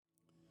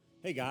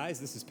Hey guys,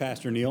 this is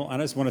Pastor Neil. I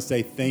just want to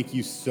say thank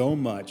you so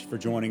much for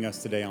joining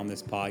us today on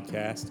this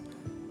podcast.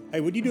 Hey,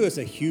 would you do us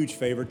a huge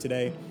favor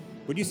today?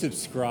 Would you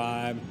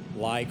subscribe,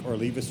 like, or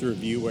leave us a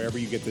review wherever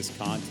you get this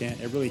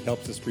content? It really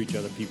helps us reach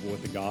other people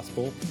with the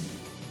gospel.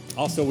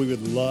 Also, we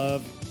would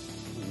love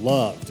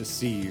to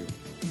see you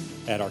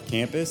at our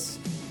campus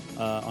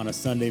on a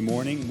Sunday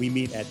morning. We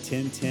meet at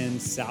 1010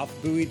 South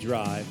Bowie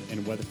Drive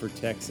in Weatherford,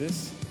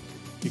 Texas.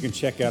 You can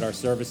check out our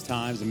service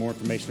times and more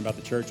information about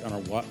the church on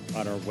our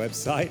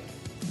website,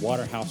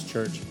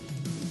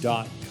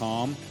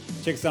 waterhousechurch.com.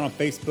 Check us out on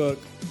Facebook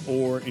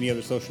or any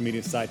other social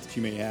media sites that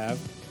you may have.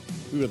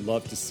 We would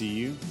love to see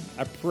you.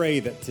 I pray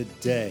that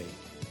today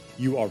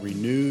you are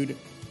renewed,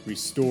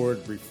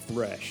 restored,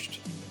 refreshed,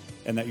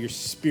 and that your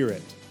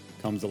spirit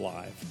comes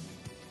alive.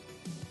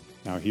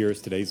 Now here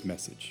is today's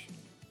message.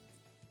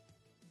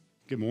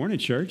 Good morning,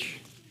 church.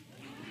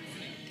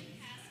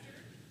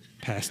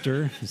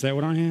 Pastor, is that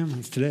what I am?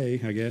 It's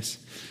today, I guess.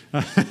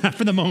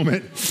 For the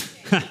moment.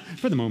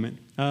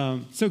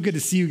 So good to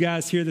see you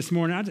guys here this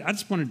morning. I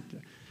just wanted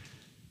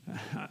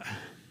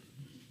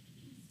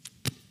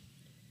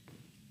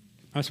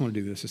to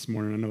do this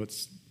morning. I know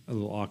it's a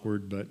little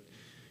awkward, but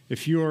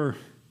if you're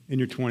in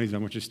your 20s, I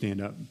want you to stand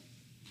up.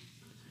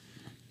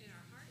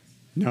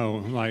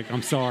 No,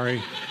 I'm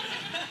sorry.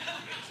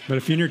 But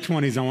if you're in your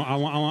 20s,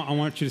 I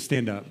want you to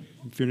stand up.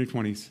 If you're in your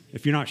 20s.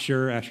 If you're not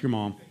sure, ask your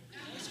mom.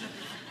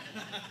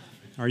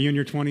 Are you in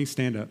your 20s?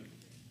 Stand up.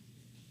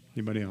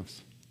 Anybody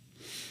else?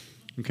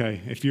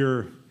 Okay. If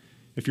you're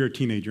a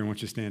teenager, I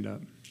want you to stand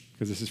up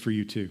because this is for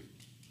you too.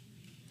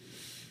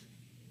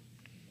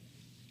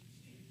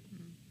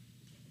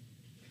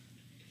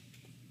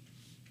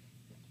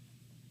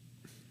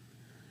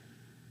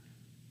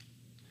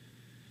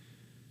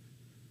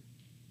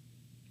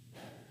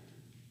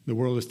 The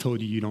world has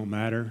told you you don't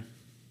matter.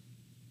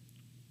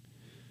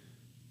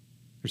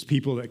 There's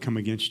people that come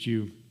against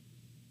you.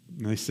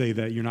 And they say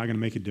that you're not going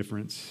to make a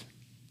difference.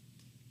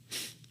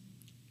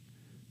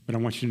 But I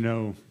want you to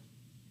know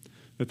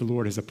that the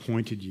Lord has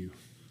appointed you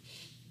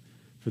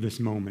for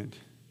this moment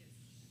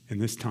and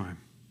this time.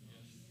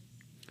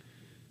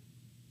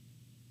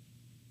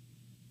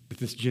 That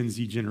this Gen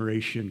Z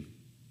generation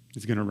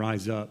is going to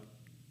rise up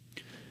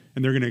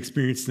and they're going to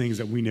experience things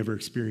that we never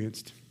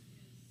experienced.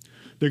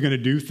 They're going to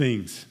do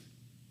things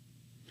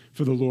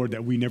for the Lord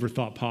that we never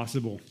thought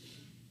possible.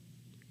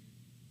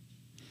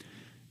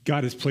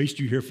 God has placed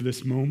you here for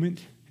this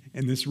moment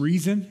and this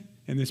reason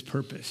and this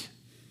purpose.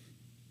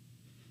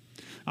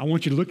 I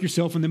want you to look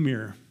yourself in the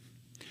mirror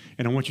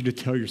and I want you to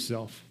tell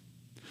yourself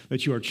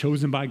that you are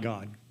chosen by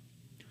God,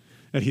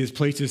 that He has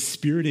placed His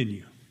Spirit in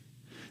you,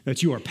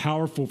 that you are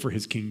powerful for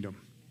His kingdom,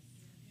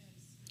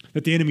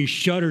 that the enemy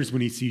shudders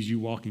when he sees you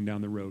walking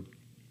down the road,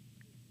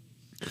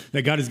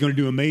 that God is going to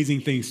do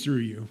amazing things through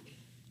you.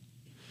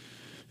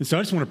 And so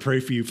I just want to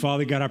pray for you.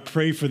 Father God, I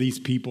pray for these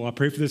people. I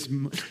pray for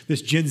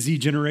this Gen Z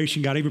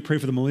generation. God, I even pray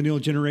for the millennial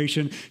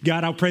generation.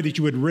 God, I pray that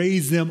you would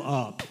raise them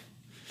up.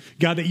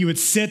 God, that you would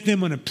set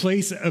them in a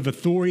place of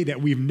authority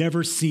that we've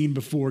never seen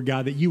before.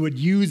 God, that you would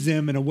use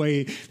them in a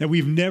way that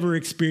we've never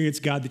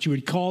experienced. God, that you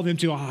would call them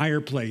to a higher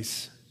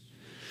place.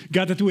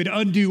 God, that you would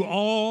undo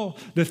all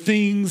the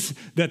things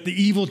that the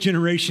evil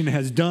generation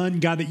has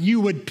done. God, that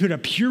you would put a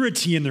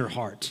purity in their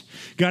heart.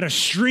 God, a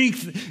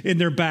strength in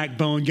their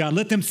backbone. God,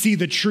 let them see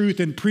the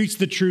truth and preach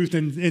the truth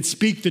and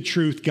speak the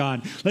truth,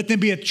 God. Let them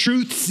be a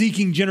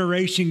truth-seeking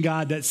generation,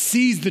 God, that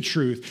sees the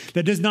truth,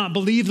 that does not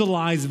believe the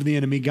lies of the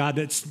enemy, God,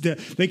 that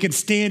they can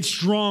stand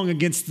strong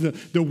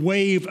against the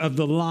wave of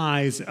the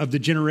lies of the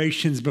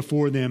generations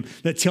before them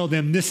that tell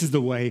them this is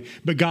the way.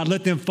 But God,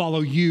 let them follow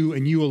you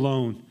and you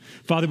alone.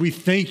 Father, we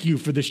thank you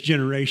for this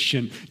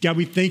generation. God,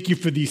 we thank you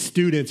for these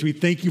students. We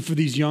thank you for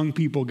these young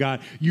people,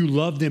 God. You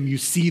love them. You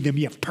see them.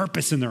 You have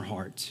purpose in their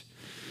hearts.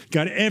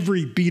 God,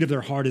 every beat of their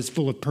heart is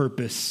full of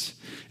purpose.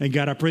 And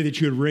God, I pray that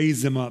you would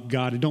raise them up,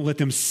 God, and don't let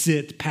them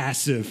sit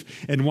passive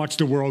and watch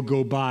the world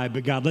go by.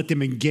 But God, let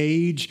them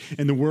engage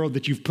in the world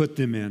that you've put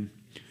them in.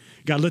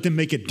 God, let them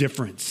make a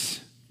difference.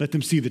 Let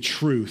them see the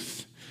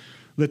truth.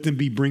 Let them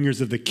be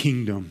bringers of the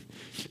kingdom.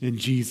 In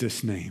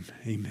Jesus' name,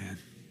 amen.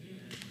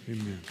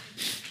 Amen.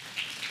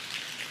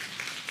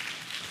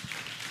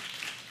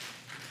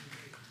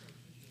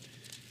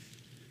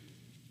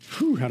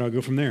 Whew, how do I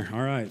go from there?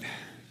 All right.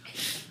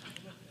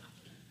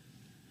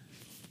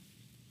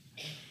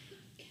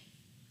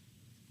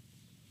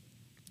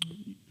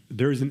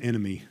 There is an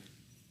enemy,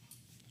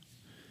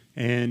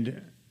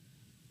 and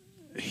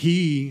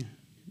he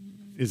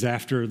is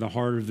after the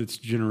heart of this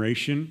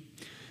generation.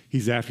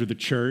 He's after the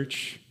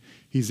church.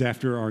 He's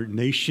after our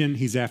nation.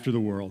 He's after the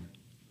world.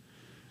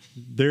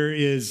 There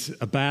is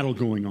a battle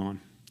going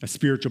on, a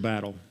spiritual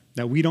battle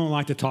that we don't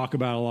like to talk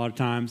about a lot of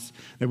times,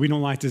 that we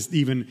don't like to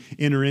even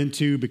enter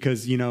into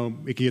because,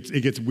 it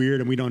gets weird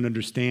and we don't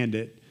understand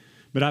it.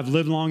 But I've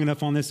lived long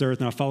enough on this earth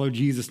and I've followed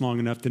Jesus long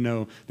enough to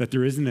know that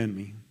there is an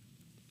enemy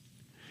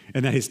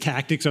and that his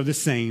tactics are the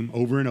same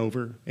over and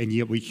over, and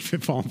yet we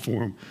keep falling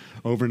for him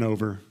over and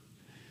over.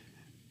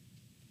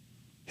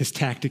 His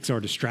tactics are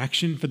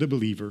distraction for the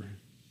believer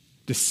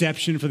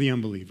Deception for the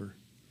unbeliever.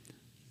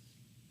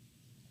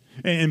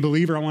 And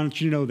believer, I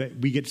want you to know that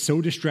we get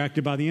so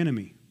distracted by the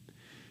enemy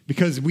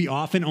because we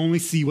often only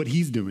see what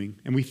he's doing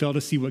and we fail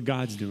to see what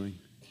God's doing.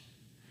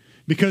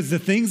 Because the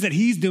things that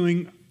he's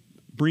doing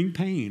bring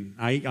pain.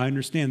 I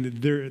understand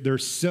that they're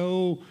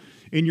so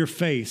in your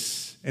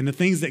face. And the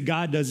things that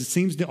God does, it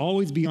seems to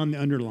always be on the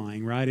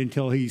underlying, right?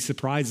 Until he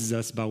surprises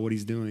us by what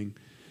he's doing.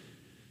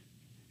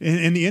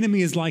 And the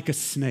enemy is like a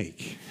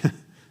snake.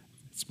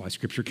 That's why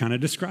Scripture kind of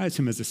describes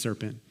him as a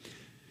serpent.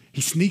 He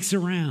sneaks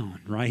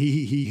around, right?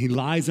 He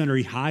lies under,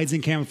 he hides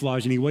in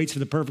camouflage, and he waits for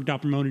the perfect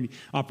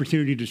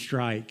opportunity to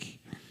strike.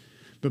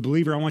 But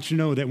believer, I want you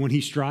to know that when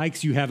he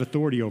strikes, you have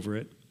authority over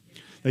it.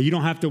 That you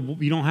don't have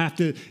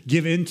to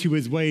give in to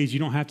his ways. You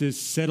don't have to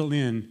settle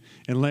in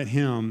and let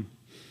him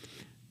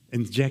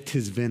inject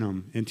his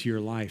venom into your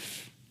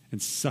life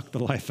and suck the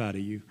life out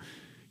of you.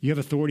 You have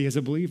authority as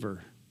a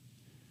believer.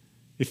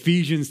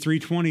 Ephesians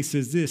 3:20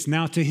 says this,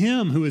 now to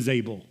him who is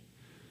able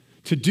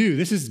to do,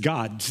 this is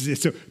God,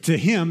 so to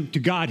him, to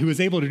God, who is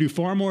able to do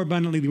far more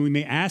abundantly than we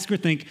may ask or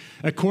think,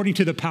 according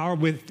to the power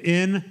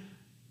within,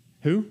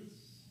 who?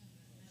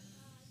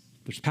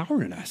 There's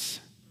power in us.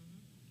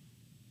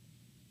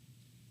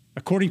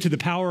 According to the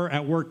power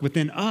at work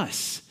within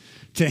us.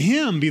 To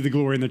him be the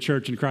glory in the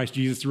church in Christ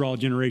Jesus through all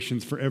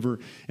generations forever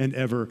and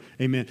ever.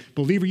 Amen.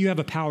 Believer, you have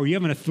a power, you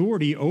have an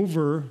authority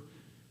over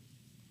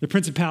the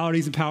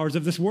principalities and powers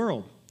of this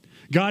world.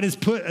 God has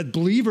put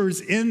believers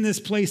in this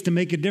place to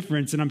make a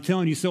difference. And I'm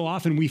telling you, so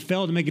often we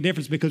fail to make a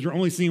difference because we're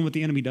only seeing what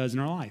the enemy does in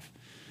our life.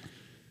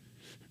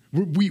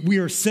 We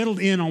are settled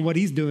in on what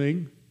he's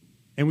doing,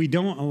 and we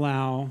don't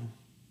allow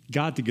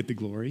God to get the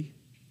glory.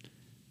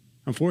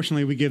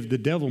 Unfortunately, we give the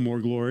devil more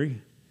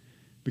glory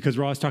because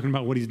we're always talking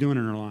about what he's doing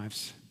in our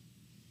lives.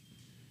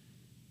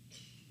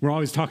 We're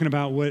always talking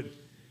about what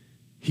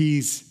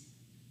he's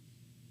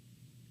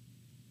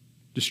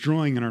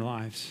destroying in our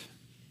lives.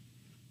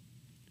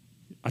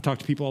 I talk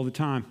to people all the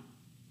time.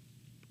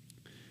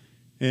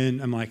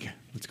 And I'm like,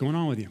 what's going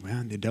on with you?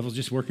 Well, the devil's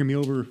just working me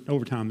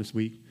overtime this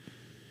week.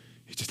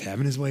 He's just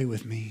having his way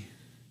with me.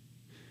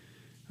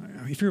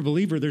 If you're a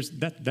believer,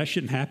 that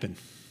shouldn't happen.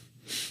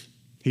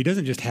 He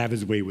doesn't just have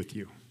his way with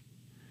you.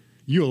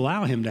 You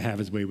allow him to have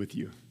his way with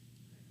you.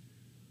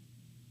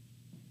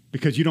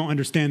 Because you don't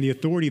understand the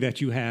authority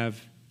that you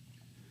have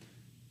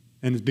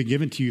and has been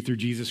given to you through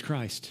Jesus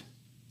Christ.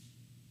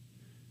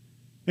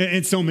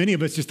 And so many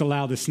of us just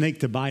allow the snake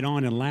to bite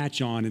on and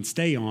latch on and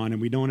stay on, and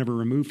we don't ever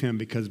remove him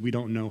because we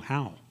don't know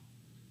how.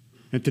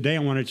 And today I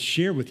wanted to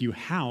share with you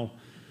how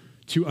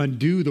to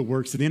undo the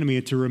works of the enemy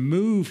and to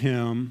remove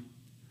him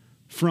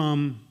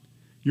from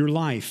your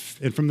life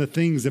and from the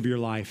things of your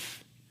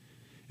life.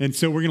 And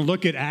so we're going to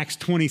look at Acts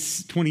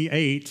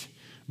 28,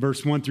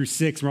 verse 1 through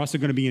 6. We're also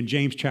going to be in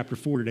James chapter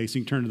 4 today, so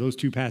you can turn to those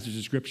two passages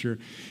of Scripture.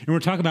 And we're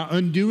talking about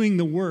undoing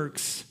the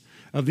works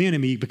of the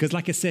enemy because,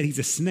 like I said, he's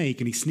a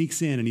snake and he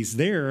sneaks in and he's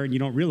there and you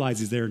don't realize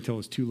he's there until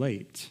it's too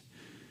late.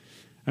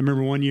 I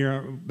remember one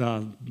year,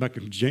 back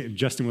when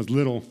Justin was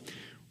little,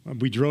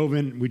 we drove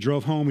home, we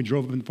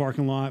drove up in the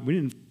parking lot.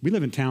 We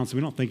live in town, so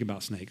we don't think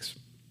about snakes.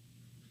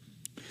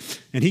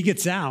 And he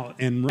gets out,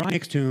 and right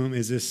next to him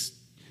is this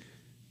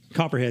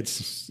copperhead,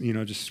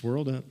 just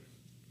swirled up,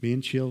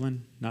 being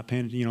chilling, not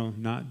paying,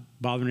 not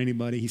bothering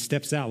anybody. He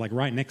steps out, like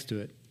right next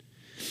to it,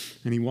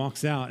 and he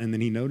walks out, and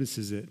then he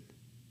notices it.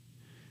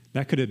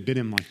 That could have bit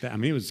him like that. I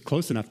mean, it was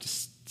close enough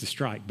to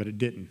strike, but it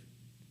didn't.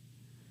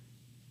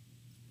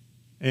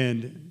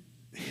 And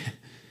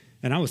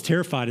I was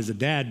terrified as a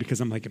dad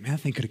because I'm like, man, that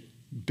thing could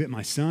have bit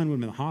my son, would have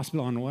been in the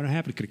hospital. I don't know what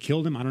happened. It could have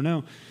killed him. I don't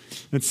know.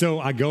 And so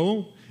I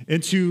go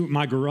into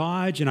my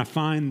garage and I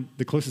find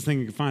the closest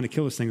thing I can find to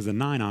kill this thing is a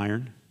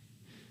 9-iron.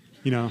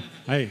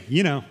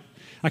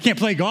 I can't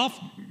play golf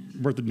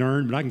worth a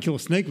darn, but I can kill a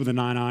snake with a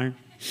 9-iron.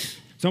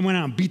 So I went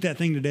out and beat that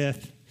thing to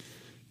death,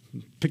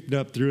 picked it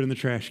up, threw it in the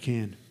trash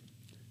can.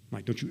 I'm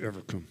like, don't you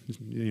ever come.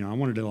 I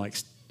wanted to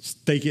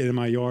stake it in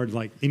my yard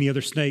like any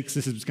other snakes.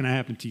 This is what's going to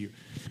happen to you.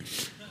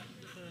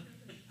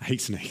 I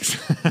hate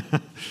snakes.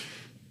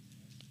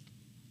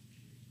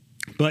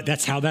 But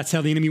that's how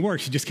the enemy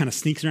works. He just kind of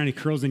sneaks around, he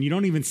curls in. You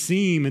don't even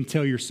see him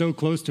until you're so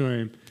close to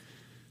him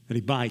that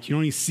he bites. You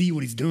don't even see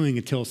what he's doing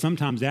until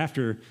sometimes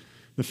after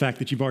the fact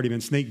that you've already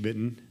been snake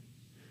bitten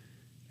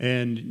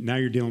and now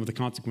you're dealing with the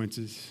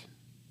consequences.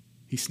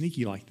 He's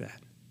sneaky like that.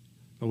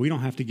 But we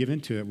don't have to give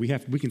into it.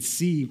 We can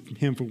see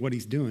him for what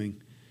he's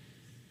doing.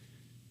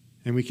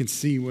 And we can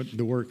see what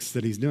the works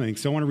that he's doing.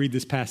 So I want to read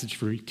this passage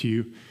to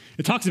you.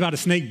 It talks about a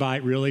snake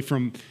bite, really,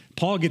 from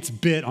Paul gets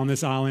bit on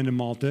this island in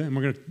Malta. And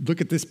we're going to look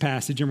at this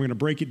passage, and we're going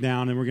to break it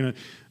down, and we're going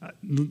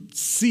to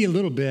see a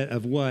little bit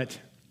of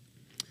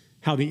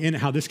how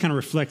this kind of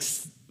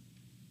reflects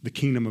the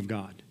kingdom of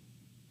God.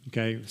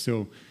 Okay,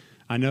 so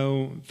I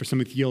know for some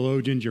of the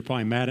theologians, you're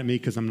probably mad at me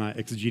because I'm not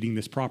exegeting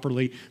this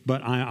properly,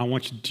 but I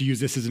want you to use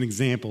this as an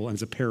example,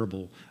 as a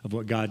parable of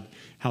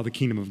how the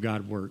kingdom of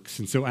God works.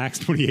 And so Acts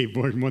 28,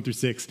 1 through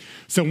 6.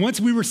 So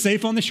once we were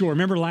safe on the shore,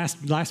 remember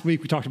last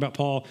week we talked about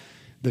Paul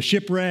the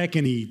shipwreck,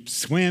 and he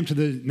swam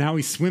now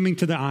he's swimming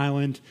to the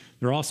island.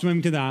 They're all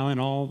swimming to the island,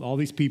 all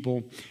these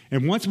people.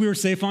 And once we were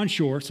safe on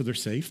shore, so they're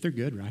safe, they're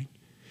good, right?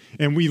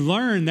 And we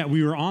learned that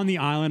we were on the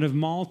island of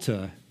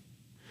Malta.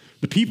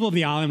 The people of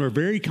the island were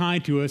very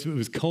kind to us. It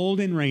was cold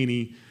and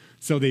rainy,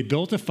 so they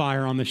built a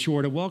fire on the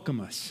shore to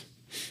welcome us.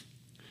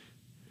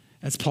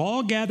 As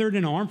Paul gathered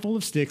an armful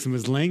of sticks and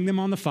was laying them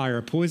on the fire,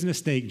 a poisonous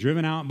snake,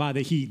 driven out by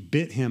the heat,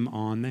 bit him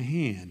on the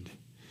hand.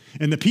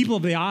 And the people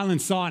of the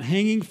island saw it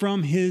hanging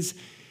from his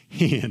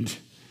hand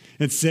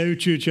and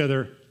said to each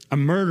other, "A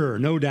murderer,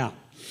 no doubt.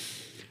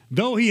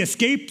 Though he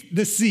escaped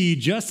the sea,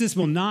 justice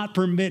will not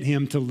permit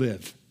him to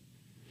live."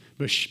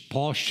 But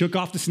Paul shook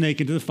off the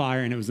snake into the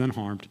fire, and it was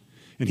unharmed.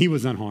 And he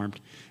was unharmed.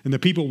 And the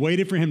people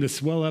waited for him to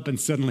swell up and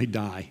suddenly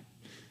die,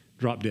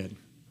 drop dead.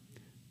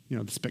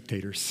 The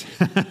spectators.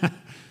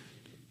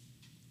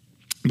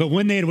 But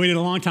when they had waited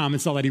a long time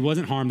and saw that he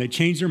wasn't harmed, they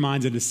changed their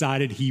minds and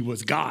decided he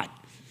was God.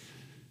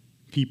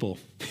 People.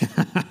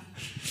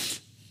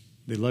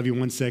 They love you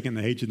one second,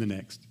 they hate you the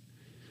next.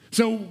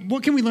 So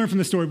what can we learn from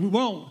the story?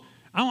 Well,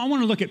 I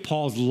want to look at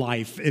Paul's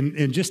life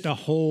and just a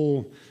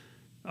whole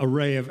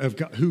array of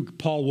who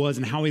Paul was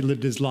and how he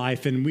lived his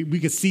life. And we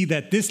could see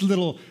that this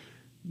little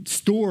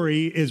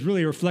story is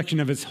really a reflection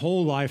of his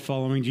whole life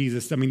following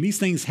Jesus. I mean, these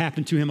things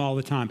happened to him all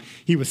the time.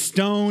 He was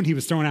stoned. He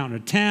was thrown out in a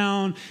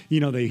town. He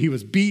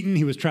was beaten.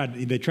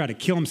 They tried to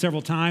kill him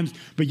several times.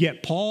 But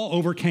yet Paul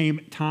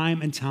overcame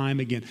time and time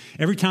again.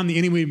 Every time the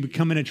enemy would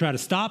come in and try to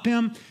stop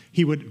him,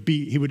 he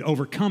would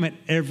overcome it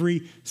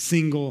every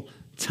single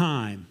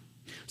time.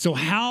 So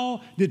how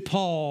did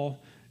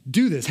Paul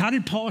do this? How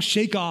did Paul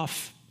shake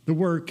off the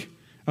work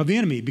of the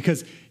enemy?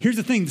 Because here's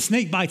the thing, the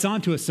snake bites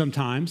onto us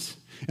sometimes.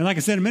 And like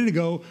I said a minute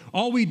ago,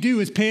 all we do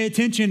is pay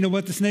attention to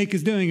what the snake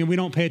is doing, and we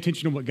don't pay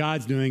attention to what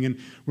God's doing. And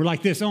we're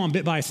like this, I'm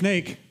bit by a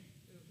snake.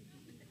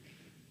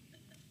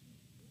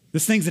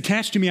 This thing's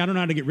attached to me. I don't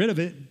know how to get rid of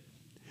it.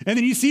 And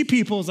then you see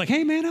people, it's like,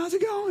 hey, man, how's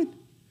it going?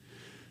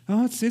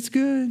 Oh, it's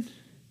good.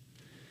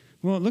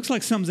 Well, it looks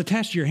like something's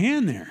attached to your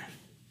hand there.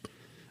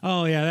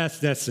 Oh, yeah,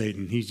 that's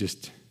Satan. He's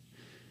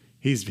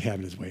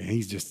having his way.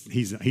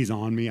 He's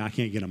on me. I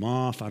can't get him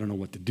off. I don't know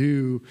what to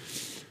do.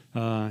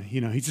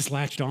 He's just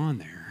latched on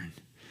there.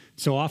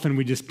 So often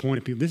we just point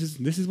at people.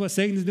 This is what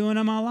Satan's doing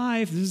in my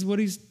life. This is what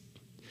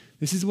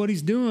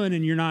he's doing,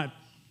 and you're not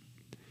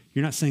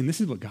saying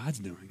this is what God's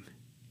doing.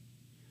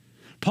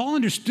 Paul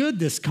understood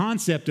this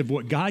concept of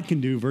what God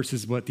can do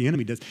versus what the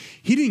enemy does.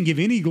 He didn't give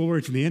any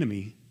glory to the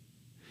enemy.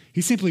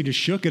 He simply just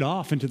shook it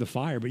off into the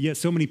fire. But yet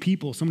so many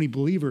people, so many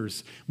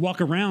believers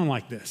walk around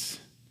like this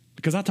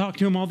because I talk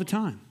to them all the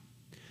time.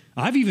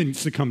 I've even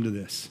succumbed to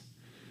this.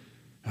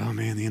 Oh,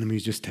 man, the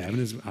enemy's just having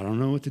his, I don't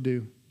know what to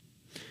do.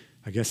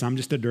 I guess I'm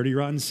just a dirty,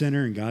 rotten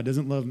sinner and God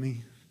doesn't love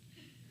me.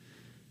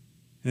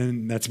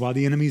 And that's why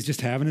the enemy's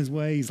just having his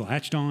way. He's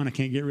latched on. I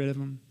can't get rid of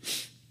him.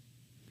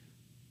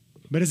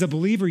 But as a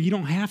believer, you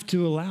don't have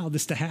to allow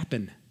this to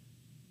happen.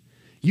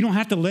 You don't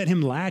have to let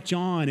him latch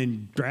on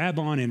and grab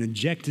on and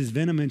inject his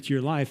venom into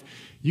your life.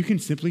 You can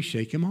simply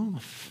shake him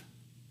off.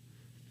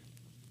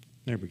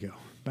 There we go.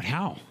 But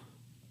how?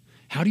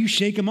 How do you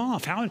shake him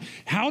off?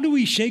 How do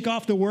we shake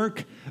off the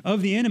work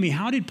of the enemy?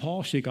 How did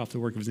Paul shake off the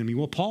work of his enemy?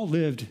 Well, Paul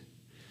lived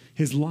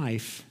his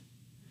life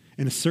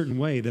in a certain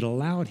way that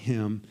allowed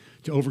him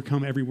to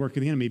overcome every work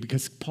of the enemy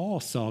because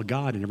Paul saw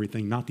God in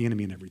everything, not the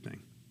enemy in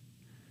everything.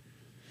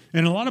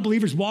 And a lot of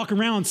believers walk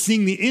around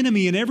seeing the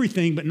enemy in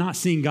everything, but not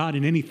seeing God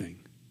in anything.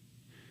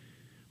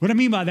 What I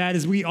mean by that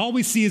is we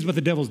always see is what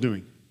the devil's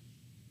doing.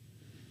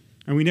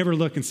 And we never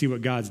look and see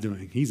what God's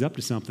doing. He's up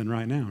to something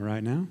right now.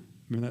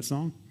 Remember that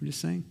song we're just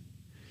saying?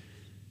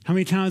 How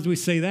many times do we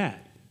say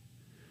that?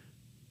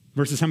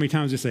 Versus how many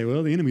times we say,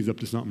 well, the enemy's up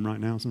to something right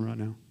now.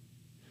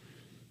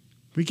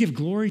 We give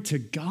glory to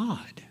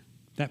God.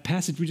 That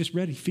passage we just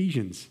read,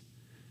 Ephesians.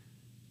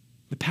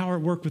 The power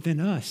at work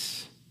within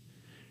us.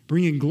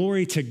 Bringing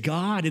glory to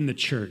God in the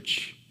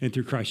church and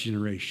through Christ's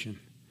generation.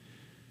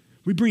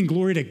 We bring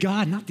glory to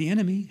God, not the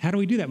enemy. How do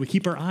we do that? We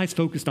keep our eyes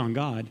focused on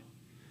God,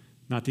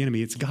 not the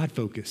enemy. It's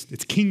God-focused.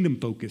 It's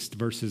kingdom-focused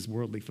versus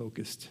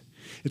worldly-focused.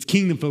 It's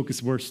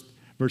kingdom-focused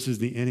versus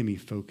the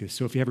enemy-focused.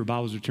 So if you have your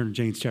Bibles, return to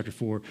James chapter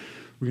 4.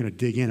 We're going to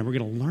dig in and we're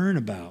going to learn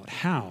about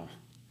how.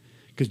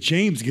 Because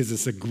James gives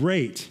us a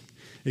great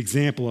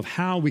example of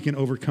how we can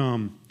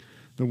overcome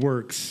the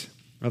works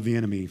of the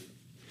enemy.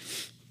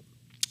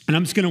 And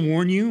I'm just going to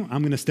warn you,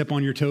 I'm going to step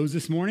on your toes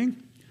this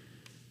morning.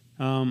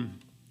 And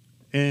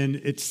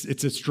it's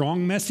a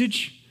strong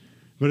message,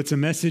 but it's a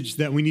message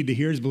that we need to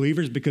hear as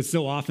believers because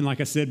so often,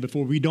 like I said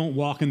before, we don't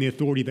walk in the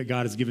authority that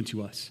God has given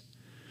to us.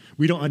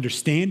 We don't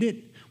understand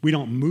it, we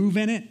don't move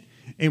in it,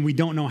 and we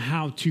don't know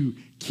how to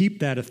keep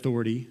that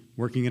authority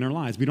working in our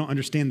lives. We don't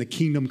understand the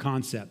kingdom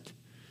concept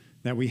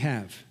that we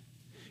have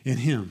in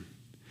him.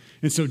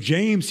 And so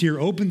James here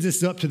opens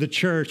this up to the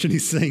church, and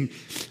he's saying,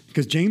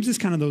 because James is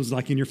kind of those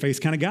like in your face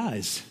kind of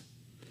guys,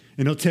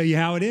 and he'll tell you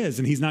how it is,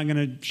 and he's not going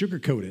to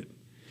sugarcoat it.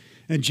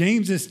 And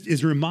James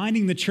is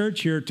reminding the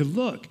church here to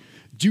look,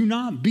 do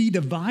not be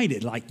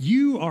divided. Like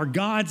you are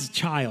God's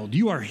child.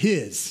 You are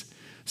his.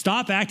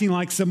 Stop acting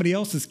like somebody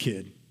else's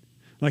kid.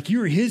 Like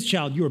you are his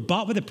child. You are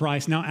bought with a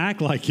price. Now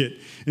act like it.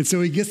 And so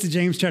he gets to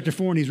James chapter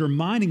 4, and he's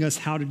reminding us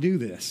how to do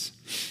this.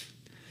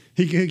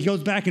 He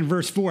goes back in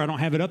verse 4. I don't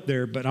have it up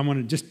there, but I want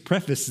to just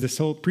preface this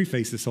whole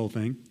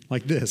thing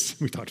like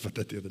this. We talked about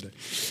that the other day.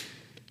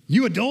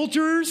 You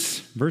adulterers,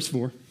 verse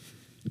 4,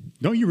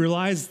 don't you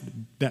realize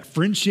that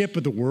friendship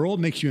with the world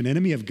makes you an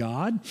enemy of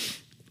God?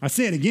 I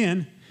say it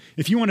again.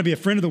 If you want to be a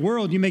friend of the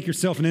world, you make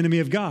yourself an enemy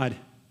of God.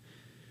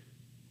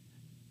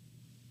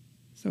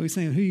 So he's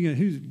saying,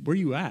 where are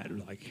you at?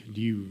 Like,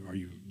 are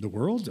you the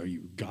world's? Are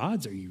you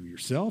God's? Are you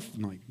yourself?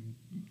 I'm like,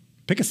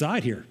 pick a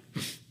side here.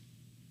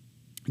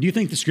 Do you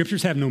think the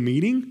scriptures have no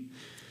meaning?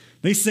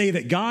 They say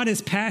that God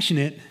is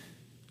passionate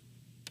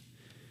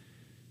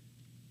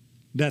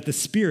that the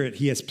spirit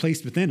he has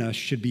placed within us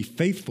should be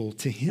faithful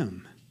to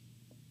him.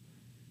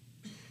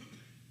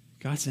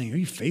 God's saying, are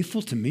you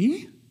faithful to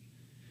me?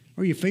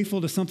 Or are you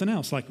faithful to something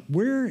else? Like,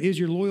 where is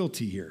your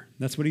loyalty here?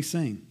 That's what he's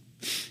saying.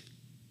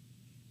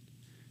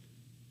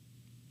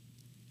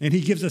 And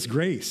he gives us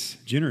grace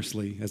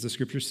generously, as the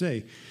scriptures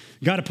say.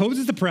 God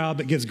opposes the proud,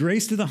 but gives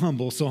grace to the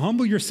humble. So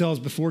humble yourselves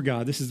before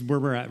God. This is where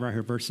we're at right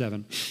here, verse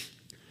 7.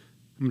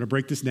 I'm going to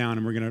break this down,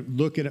 and we're going to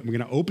look at it. We're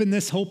going to open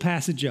this whole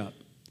passage up,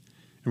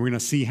 and we're going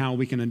to see how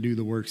we can undo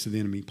the works of the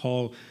enemy.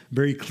 Paul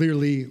very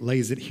clearly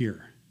lays it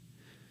here.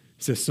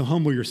 He says, so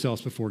humble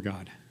yourselves before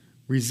God.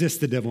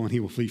 Resist the devil, and he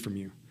will flee from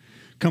you.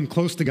 Come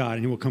close to God,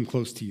 and he will come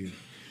close to you.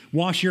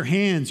 Wash your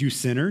hands, you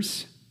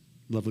sinners.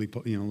 Lovely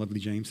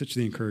James, such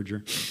the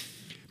encourager.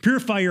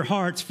 Purify your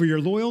hearts, for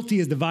your loyalty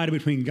is divided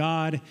between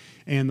God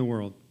and the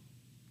world.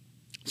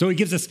 So he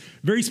gives us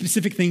very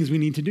specific things we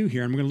need to do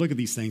here, and we're going to look at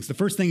these things. The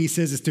first thing he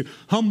says is to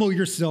humble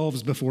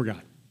yourselves before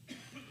God.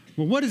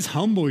 Well, what does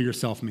humble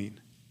yourself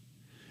mean?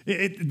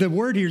 The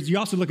word here, you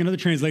also look in other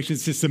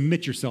translations, to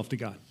submit yourself to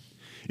God.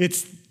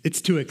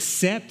 It's to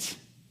accept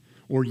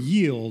or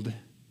yield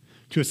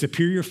to a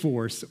superior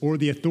force or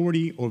the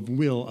authority or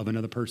will of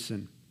another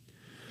person.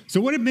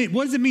 So what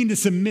does it mean to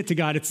submit to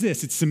God? It's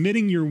this. It's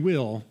submitting your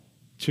will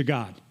to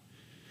God.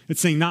 It's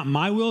saying, not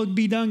my will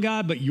be done,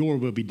 God, but your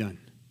will be done.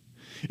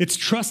 It's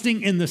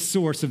trusting in the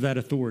source of that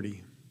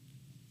authority.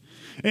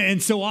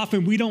 And so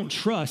often we don't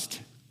trust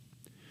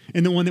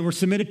in the one that we're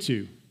submitted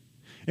to.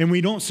 And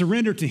we don't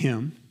surrender to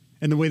him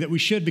in the way that we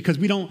should because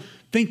we don't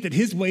think that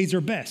his ways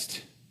are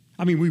best.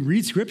 I mean, we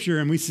read scripture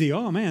and we see,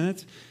 oh man,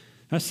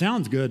 that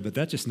sounds good, but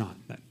that's just not.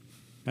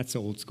 That's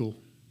old school.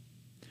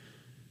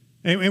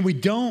 And we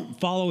don't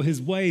follow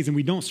his ways and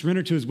we don't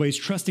surrender to his ways,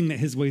 trusting that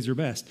his ways are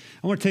best.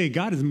 I want to tell you,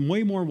 God is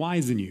way more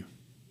wise than you.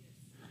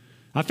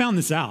 I found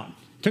this out.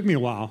 It took me a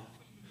while,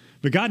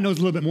 but God knows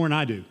a little bit more than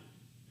I do.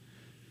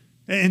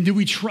 And do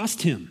we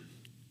trust him?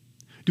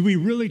 Do we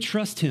really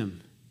trust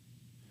him?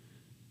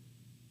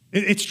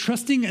 It's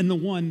trusting in the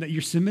one that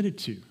you're submitted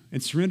to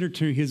and surrender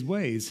to his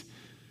ways.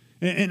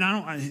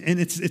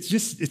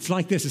 It's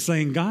like this. It's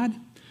saying, God,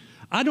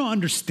 I don't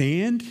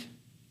understand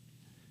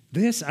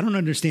this. I don't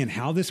understand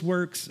how this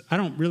works.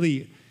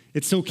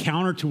 It's so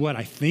counter to what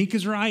I think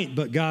is right.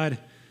 But God,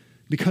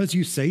 because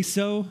you say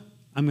so,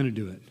 I'm going to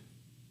do it.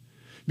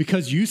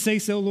 Because you say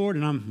so, Lord,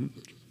 and I'm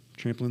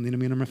trampling the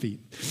enemy under my feet.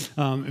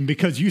 And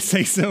because you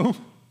say so,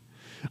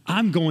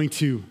 I'm going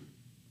to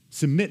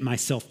submit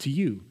myself to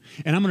you.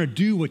 And I'm going to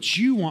do what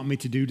you want me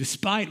to do,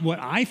 despite what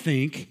I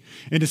think,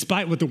 and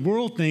despite what the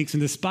world thinks,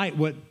 and despite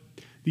what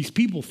these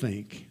people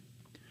think.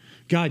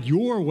 God,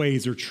 your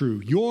ways are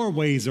true. Your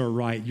ways are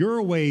right.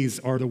 Your ways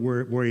are the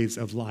ways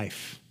of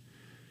life.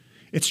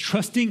 It's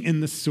trusting in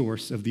the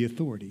source of the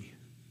authority.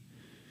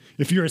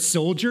 If you're a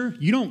soldier,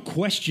 you don't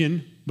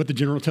question what the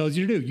general tells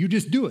you to do. You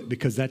just do it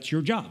because that's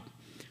your job,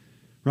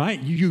 right?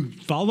 You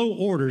follow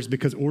orders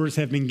because orders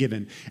have been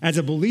given. As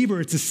a believer,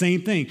 it's the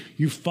same thing.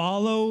 You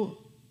follow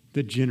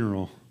the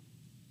general.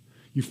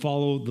 You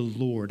follow the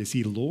Lord. Is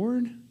he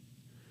Lord?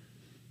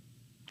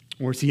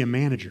 Or is he a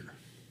manager?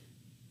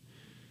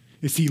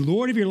 Is he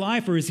Lord of your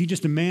life, or is he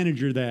just a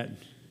manager that,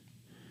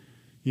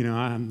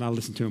 I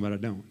listen to him, but I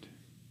don't?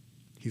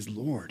 He's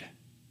Lord.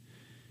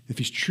 If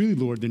he's truly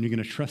Lord, then you're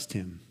going to trust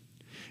him.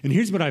 And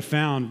here's what I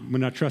found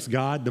when I trust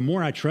God. The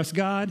more I trust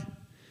God,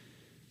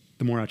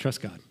 the more I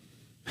trust God.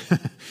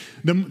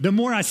 the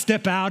more I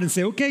step out and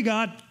say, okay,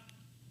 God,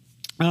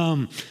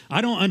 I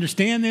don't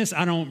understand this.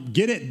 I don't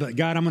get it, but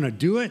God, I'm going to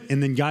do it.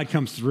 And then God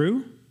comes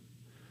through.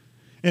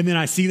 And then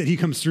I see that he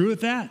comes through with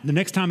that. The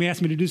next time he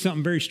asks me to do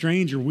something very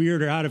strange or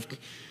weird or out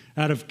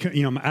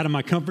of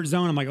my comfort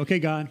zone, I'm like, okay,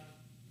 God,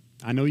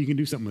 I know you can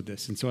do something with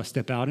this. And so I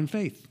step out in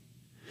faith.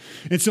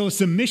 And so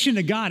submission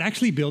to God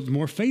actually builds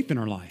more faith in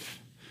our life.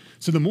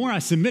 So the more I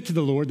submit to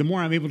the Lord, the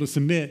more I'm able to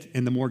submit,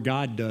 and the more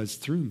God does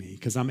through me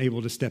because I'm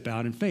able to step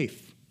out in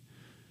faith.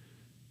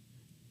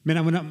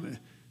 Man,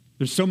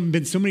 there's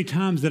been so many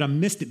times that I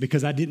missed it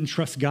because I didn't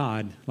trust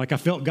God. Like I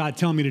felt God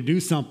telling me to do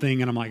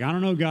something, and I'm like, I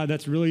don't know, God,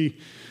 that's really...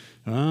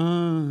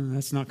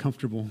 that's not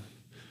comfortable.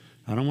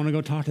 I don't want to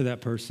go talk to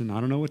that person. I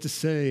don't know what to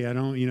say.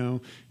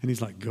 And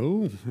he's like,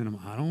 go. And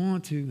I don't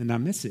want to. And I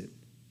miss it.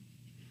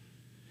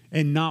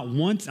 And not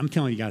once, I'm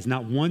telling you guys,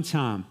 not one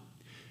time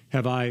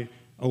have I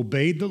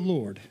obeyed the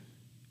Lord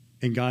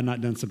and God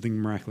not done something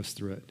miraculous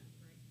through it?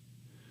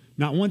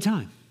 Not one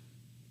time.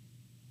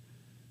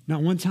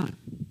 Not one time.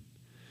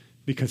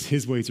 Because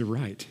his ways are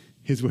right.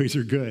 His ways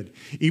are good,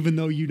 even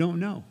though you don't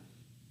know.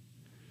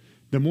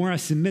 The more I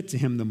submit to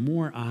him, the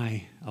more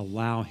I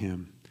allow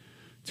him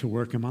to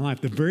work in my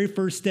life. The very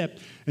first step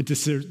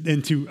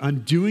into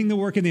undoing the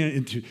work of the enemy,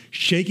 into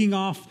shaking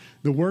off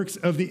the works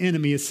of the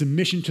enemy is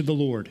submission to the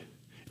Lord.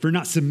 If you're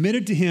not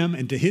submitted to him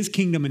and to his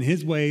kingdom and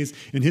his ways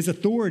and his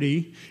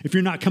authority, if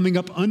you're not coming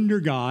up under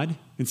God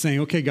and saying,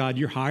 okay, God,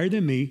 you're higher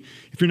than me,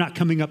 if you're not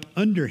coming up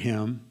under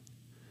him,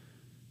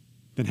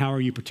 then how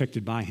are you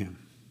protected by him?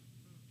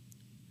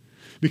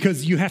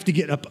 Because you have to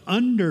get up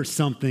under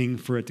something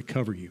for it to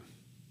cover you.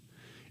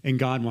 And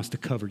God wants to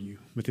cover you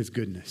with his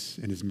goodness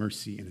and his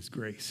mercy and his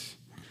grace.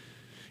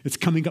 It's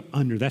coming up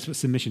under. That's what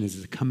submission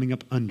is coming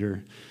up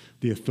under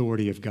the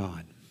authority of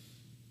God.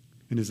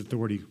 And his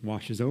authority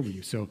washes over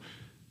you. So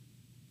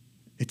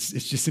it's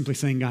just simply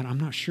saying, God, I'm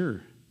not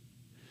sure,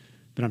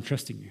 but I'm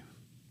trusting you.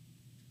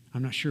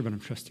 I'm not sure, but I'm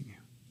trusting you.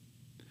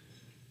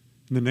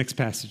 In the next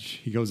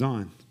passage, he goes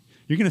on.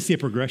 You're going to see a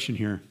progression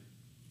here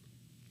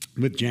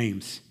with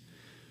James.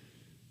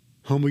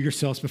 Humble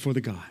yourselves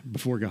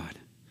before God.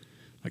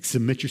 Like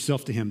submit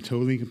yourself to him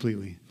totally and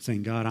completely,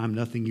 saying, God, I'm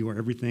nothing, you are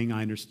everything.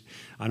 I understand.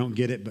 I don't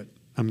get it, but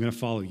I'm going to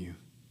follow you.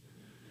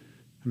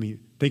 I mean,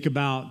 think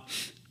about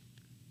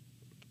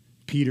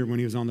Peter when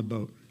he was on the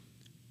boat.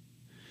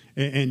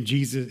 And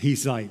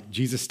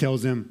Jesus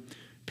tells him,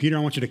 Peter,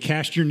 I want you to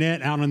cast your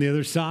net out on the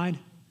other side.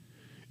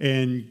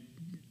 And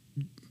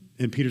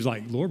Peter's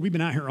like, Lord, we've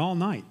been out here all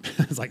night.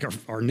 It's like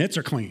our nets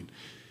are clean.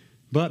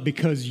 But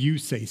because you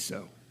say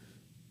so,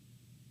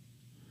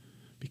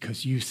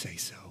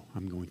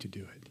 I'm going to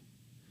do it.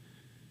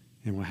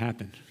 And what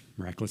happened?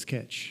 Miraculous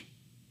catch.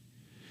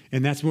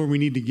 And that's where we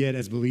need to get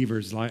as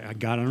believers. Like,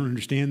 God, I don't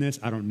understand this.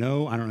 I don't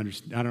know. I don't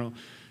understand.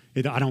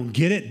 I don't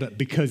get it. But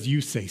because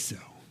you say so,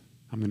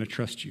 I'm going to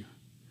trust you.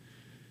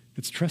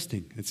 It's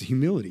trusting. It's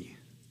humility.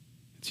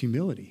 It's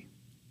humility.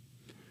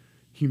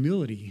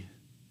 Humility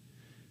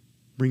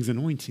brings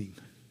anointing.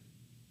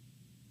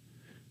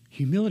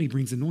 Humility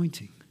brings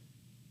anointing.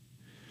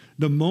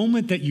 The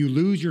moment that you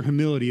lose your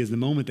humility is the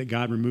moment that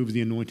God removes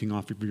the anointing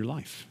off of your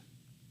life.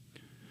 I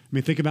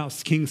mean, think about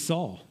King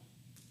Saul.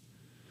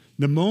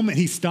 The moment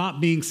he stopped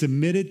being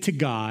submitted to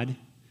God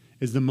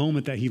is the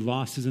moment that he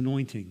lost his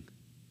anointing.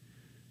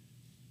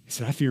 He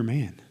said, I fear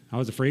man. I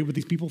was afraid what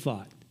these people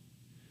thought.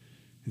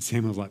 And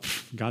Samuel was like,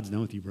 God's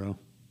done with you, bro.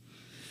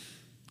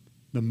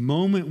 The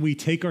moment we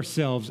take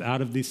ourselves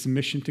out of the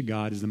submission to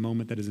God is the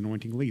moment that his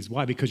anointing leaves.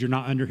 Why? Because you're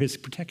not under his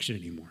protection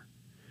anymore.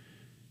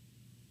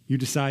 You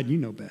decide you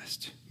know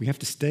best. We have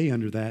to stay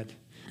under that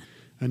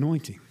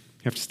anointing.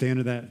 You have to stay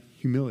under that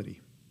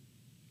humility.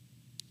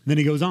 And then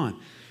he goes on.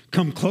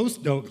 Come close,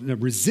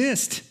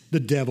 resist the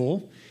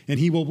devil, and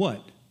he will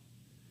what?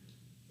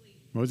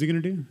 What is he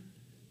going to do?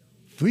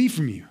 Flee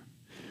from you.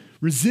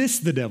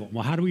 Resist the devil.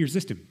 Well, how do we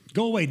resist him?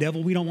 Go away,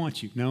 devil. We don't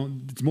want you. No,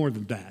 it's more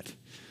than that.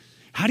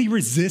 How do you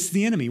resist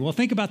the enemy? Well,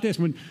 think about this.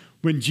 When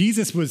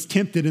Jesus was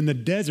tempted in the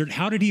desert,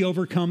 how did he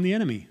overcome the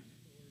enemy?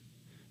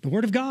 The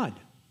word of God.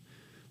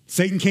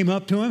 Satan came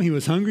up to him. He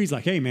was hungry. He's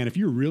like, hey, man, if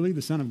you're really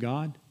the Son of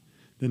God,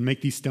 then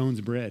make these stones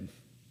bread. And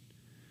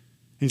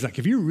he's like,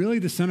 if you're really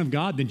the Son of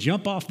God, then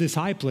jump off this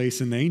high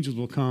place and the angels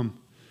will come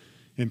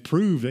and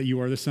prove that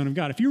you are the Son of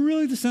God. If you're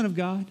really the Son of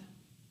God,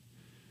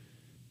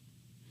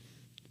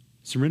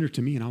 surrender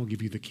to me and I will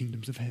give you the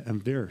kingdoms of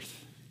the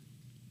earth.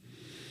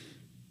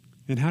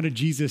 And how did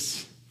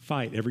Jesus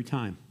fight every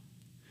time?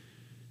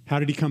 How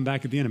did he come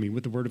back at the enemy?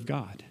 With the word of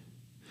God.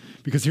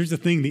 Because here's the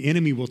thing, the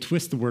enemy will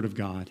twist the word of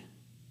God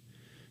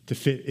to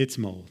fit its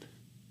mold.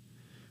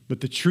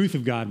 But the truth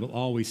of God will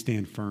always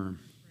stand firm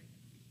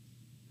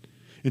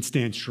and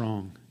stand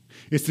strong.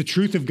 It's the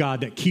truth of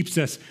God that keeps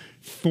us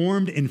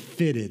formed and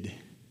fitted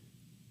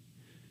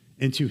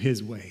into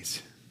his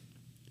ways.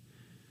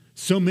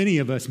 So many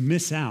of us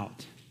miss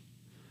out.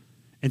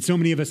 And so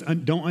many of us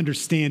don't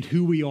understand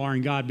who we are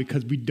in God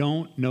because we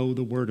don't know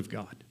the word of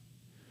God.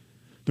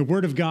 The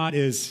word of God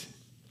is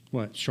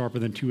what? Sharper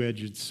than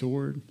two-edged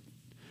sword,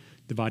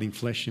 dividing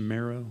flesh and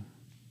marrow.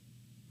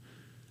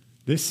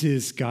 This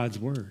is God's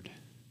word.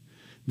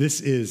 This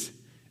is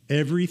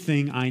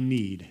everything I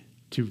need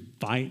to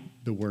fight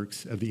the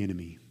works of the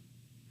enemy.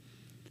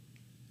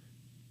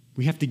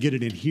 We have to get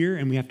it in here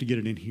and we have to get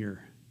it in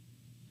here.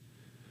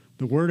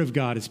 The word of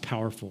God is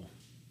powerful.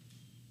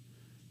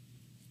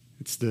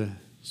 It's the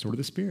sword of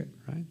the Spirit,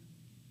 right?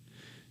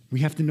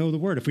 We have to know the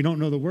word. If we don't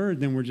know the word,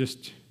 then we're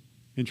just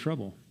in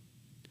trouble.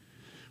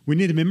 We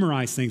need to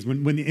memorize things.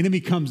 When the enemy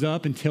comes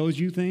up and tells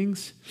you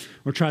things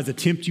or tries to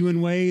tempt you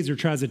in ways or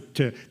tries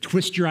to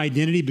twist your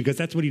identity, because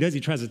that's what he does. He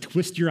tries to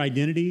twist your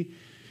identity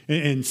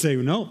and say,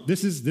 no,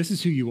 this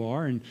is who you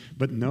are.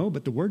 But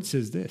the word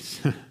says this.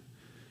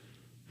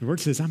 The word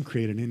says I'm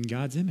created in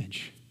God's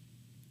image.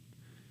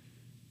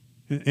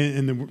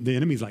 And the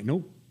enemy's like,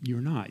 nope,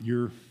 you're not.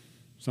 You're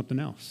something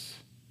else.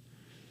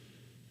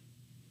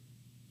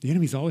 The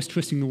enemy's always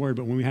twisting the word,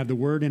 but when we have the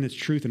word in its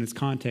truth and its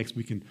context,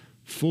 we can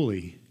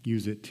fully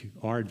use it to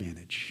our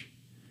advantage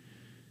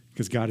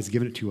because God has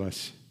given it to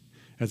us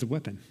as a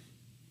weapon.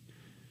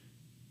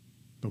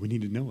 But we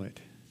need to know it.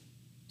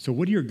 So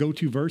what are your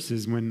go-to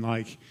verses when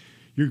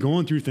you're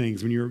going through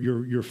things, when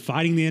you're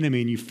fighting the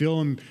enemy and you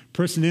feel him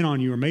pressing in on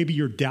you, or maybe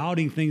you're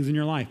doubting things in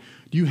your life?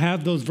 Do you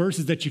have those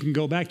verses that you can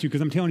go back to?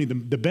 Because I'm telling you,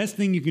 the best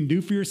thing you can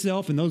do for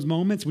yourself in those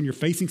moments when you're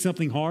facing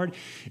something hard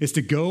is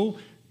to go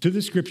to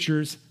the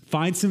scriptures,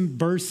 find some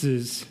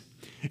verses,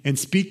 and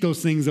speak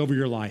those things over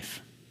your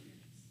life.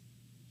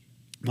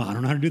 Well, I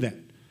don't know how to do that.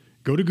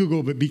 Go to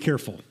Google, but be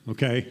careful,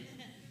 okay?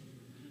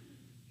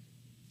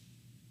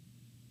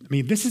 I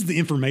mean, this is the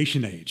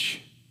information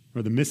age,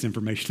 or the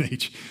misinformation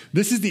age.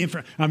 This is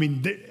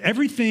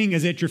everything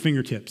is at your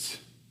fingertips.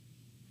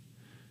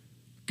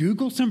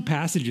 Google some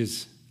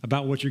passages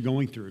about what you're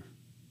going through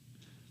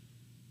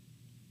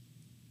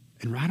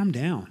and write them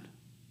down.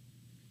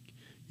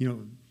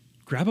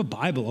 Grab a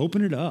Bible,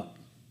 open it up,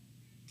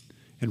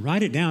 and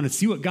write it down and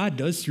see what God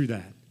does through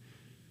that.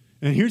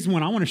 And here's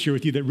one I want to share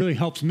with you that really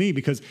helps me,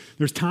 because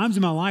there's times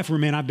in my life where,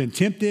 man, I've been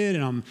tempted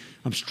and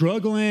I'm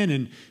struggling,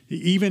 and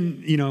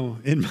even,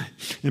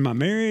 in my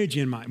marriage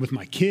and with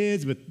my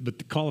kids, with the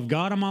call of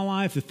God on my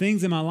life, the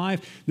things in my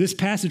life, this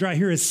passage right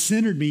here has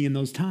centered me in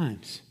those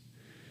times.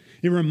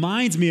 It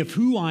reminds me of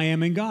who I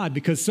am in God,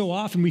 because so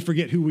often we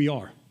forget who we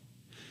are.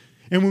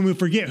 And when we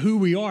forget who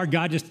we are,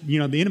 God just, the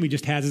enemy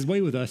just has his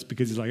way with us,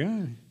 because he's like,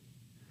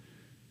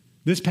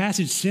 This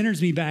passage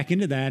centers me back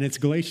into that. It's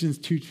Galatians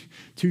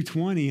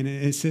 2:20, and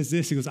it says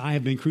this. It goes, I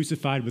have been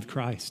crucified with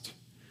Christ.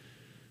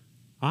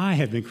 I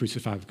have been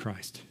crucified with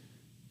Christ.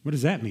 What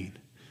does that mean?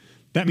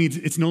 That means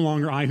it's no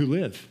longer I who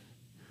live.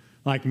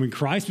 Like when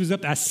Christ was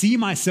up, I see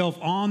myself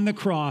on the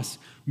cross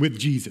with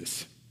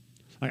Jesus.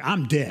 Like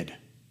I'm dead.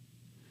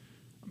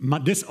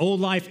 This old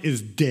life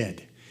is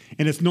dead.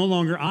 And it's no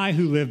longer I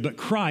who live, but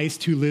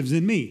Christ who lives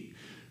in me.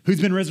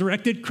 Who's been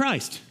resurrected?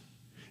 Christ.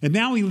 And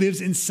now he lives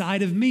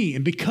inside of me.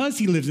 And because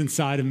he lives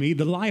inside of me,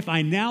 the life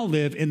I now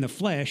live in the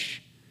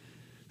flesh,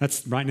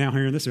 that's right now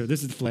here in this earth,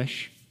 this is the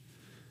flesh.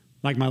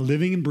 Like my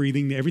living and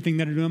breathing, everything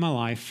that I do in my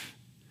life,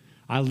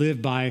 I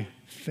live by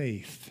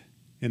faith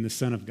in the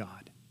Son of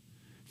God.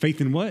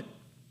 Faith in what?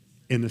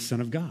 In the Son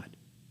of God.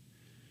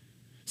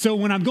 So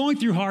when I'm going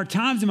through hard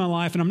times in my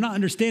life and I'm not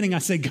understanding, I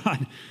say,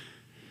 God,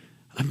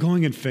 I'm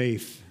going in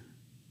faith.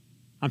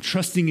 I'm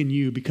trusting in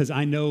you because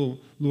I know,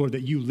 Lord,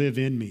 that you live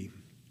in me.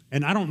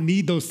 And I don't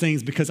need those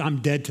things because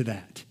I'm dead to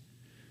that.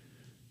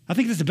 I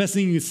think that's the best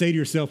thing you can say to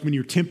yourself when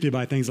you're tempted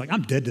by things like,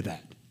 I'm dead to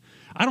that.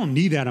 I don't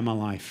need that in my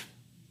life.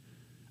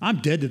 I'm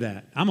dead to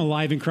that. I'm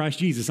alive in Christ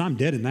Jesus. I'm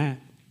dead in that.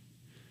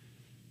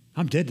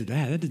 I'm dead to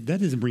that. That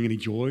doesn't bring any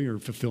joy or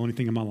fulfill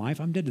anything in my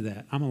life. I'm dead to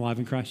that. I'm alive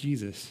in Christ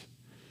Jesus.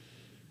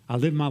 I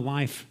live my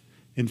life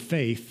in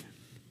faith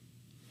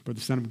for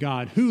the Son of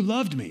God who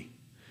loved me.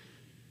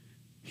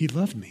 He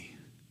loved me.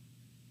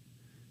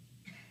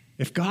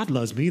 If God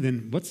loves me,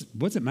 then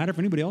what's it matter if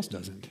anybody else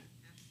doesn't?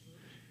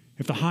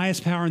 If the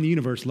highest power in the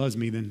universe loves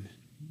me, then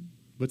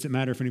what's it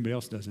matter if anybody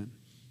else doesn't?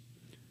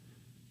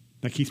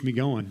 That keeps me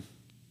going.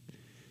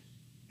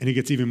 And it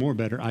gets even more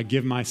better. I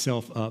give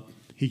myself up.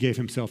 He gave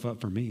himself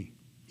up for me.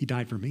 He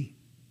died for me.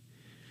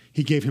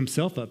 He gave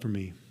himself up for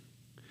me.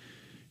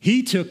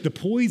 He took the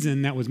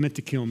poison that was meant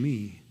to kill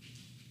me.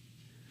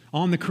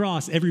 On the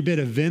cross, every bit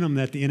of venom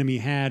that the enemy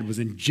had was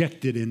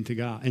injected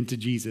into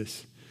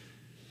Jesus.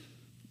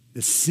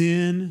 The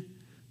sin,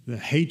 the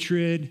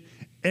hatred,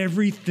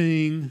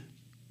 everything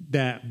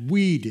that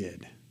we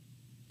did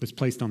was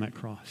placed on that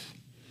cross.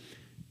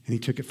 And he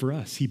took it for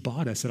us. He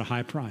bought us at a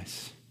high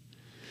price.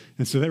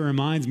 And so that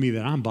reminds me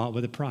that I'm bought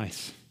with a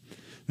price,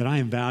 that I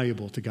am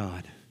valuable to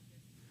God.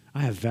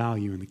 I have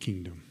value in the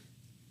kingdom.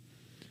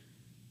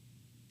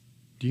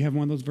 Do you have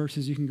one of those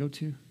verses you can go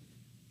to?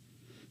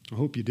 I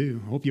hope you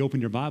do. I hope you open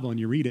your Bible and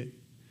you read it.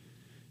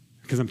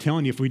 Because I'm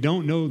telling you, if we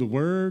don't know the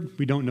Word,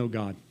 we don't know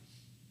God.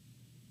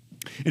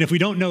 And if we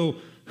don't know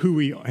who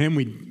we are,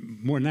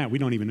 and more than that, we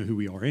don't even know who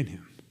we are in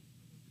him.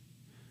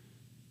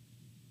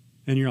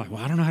 And you're like,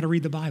 well, I don't know how to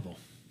read the Bible.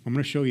 I'm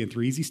going to show you in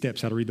 3 easy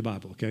steps how to read the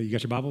Bible, okay? You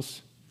got your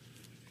Bibles?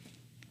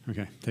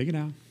 Okay, take it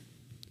out.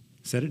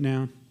 Set it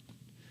down.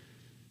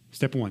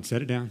 Step 1,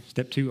 set it down.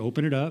 Step 2,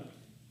 open it up.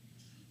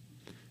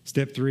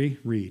 Step 3,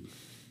 read.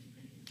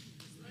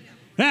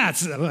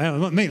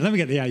 Let me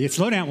get,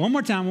 slow down. One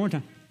more time.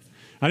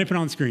 I didn't put it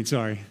on the screen,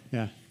 sorry.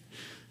 Yeah.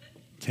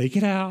 Take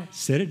it out,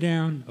 set it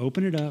down,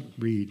 open it up,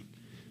 read.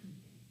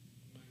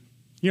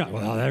 You're like,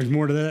 well, there's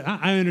more to that.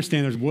 I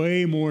understand there's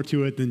way more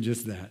to it than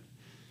just that.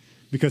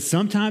 Because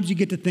sometimes you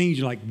get to things,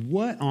 you're like,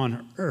 what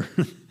on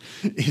earth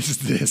is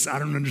this? I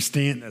don't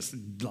understand this.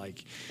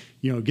 Like,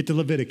 get to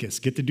Leviticus,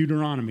 get to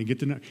Deuteronomy,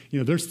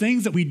 there's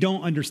things that we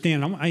don't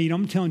understand.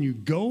 I'm telling you,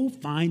 go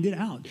find it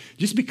out.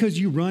 Just because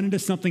you run into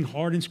something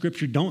hard in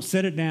Scripture, don't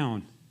set it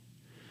down.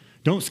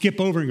 Don't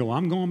skip over and go,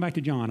 I'm going back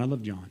to John. I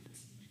love John.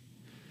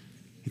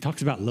 He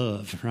talks about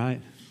love,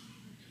 right?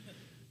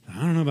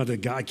 I don't know about the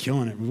guy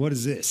killing it. What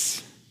is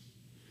this?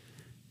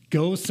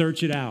 Go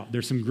search it out.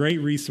 There's some great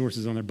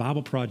resources on there.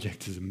 Bible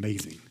Project is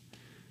amazing.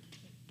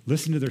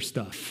 Listen to their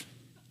stuff.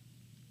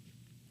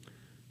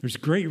 There's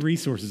great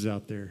resources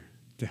out there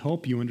to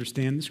help you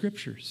understand the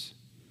scriptures.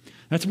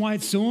 That's why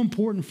it's so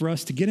important for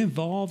us to get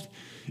involved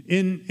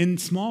in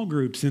small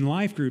groups, in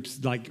life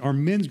groups, like our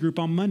men's group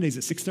on Mondays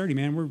at 6:30.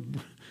 Man,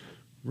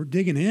 we're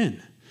digging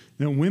in.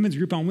 The women's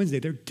group on Wednesday,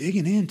 they're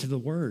digging into the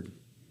Word.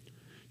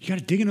 You got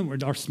to dig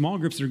into our small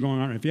groups that are going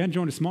on. If you haven't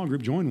joined a small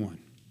group, join one.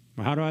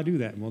 Well, how do I do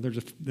that? Well, there's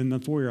in the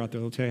foyer out there,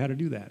 they'll tell you how to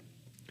do that.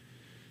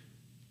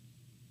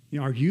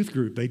 Our youth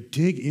group, they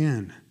dig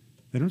in.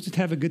 They don't just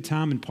have a good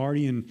time and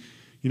party and,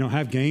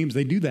 have games.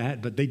 They do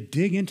that, but they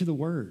dig into the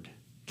Word.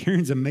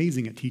 Karen's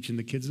amazing at teaching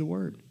the kids the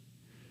Word.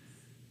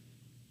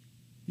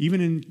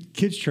 Even in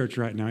kids' church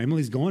right now,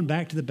 Emily's going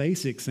back to the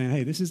basics, saying,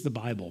 hey, this is the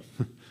Bible.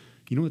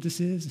 You know what this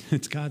is?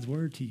 It's God's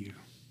Word to you.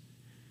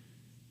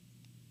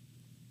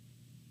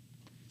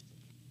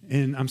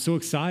 And I'm so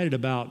excited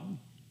about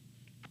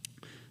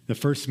the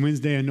first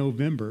Wednesday in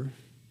November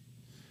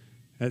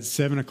at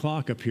 7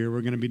 o'clock up here.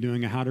 We're going to be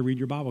doing a How to Read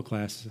Your Bible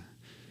class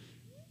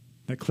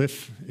that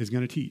Cliff is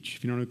going to teach.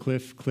 If you don't know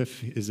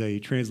Cliff is a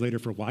translator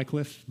for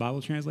Wycliffe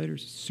Bible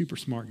Translators. Super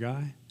smart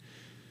guy.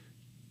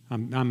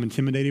 I'm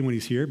intimidated when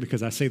he's here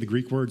because I say the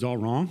Greek words all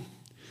wrong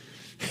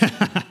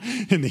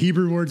and the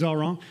Hebrew words all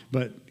wrong.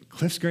 But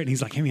Cliff's great. And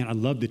he's like, hey, man, I'd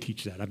love to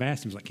teach that. I've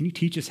asked him, can you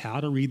teach us how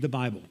to read the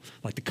Bible?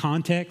 Like the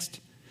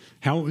context,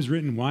 how it was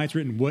written, why it's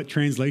written, what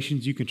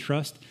translations you can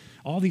trust,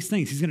 all these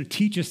things. He's going to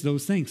teach us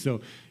those things.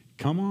 So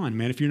come on,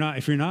 man. If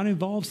you're not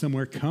involved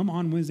somewhere, come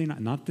on Wednesday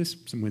night. Not this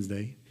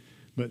Wednesday,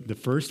 but the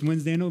first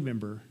Wednesday in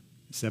November,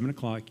 7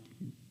 o'clock.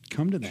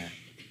 Come to that.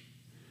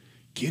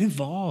 Get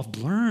involved.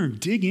 Learn.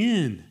 Dig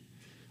in.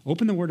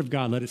 Open the Word of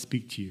God. Let it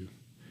speak to you.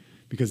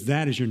 Because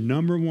that is your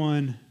number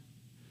one.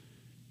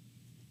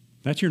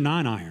 That's your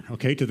 9-iron,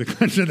 okay, to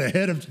the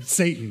head of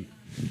Satan.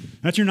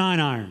 That's your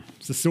 9-iron.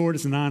 It's the sword,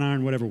 it's a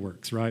 9-iron, whatever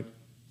works, right?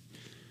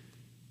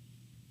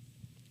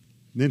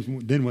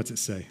 Then what's it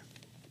say?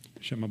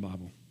 Shut my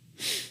Bible.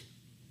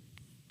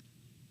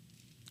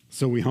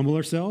 So we humble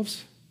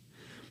ourselves,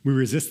 we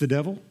resist the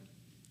devil,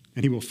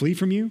 and he will flee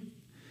from you.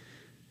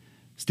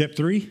 Step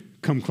 3,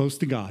 come close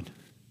to God.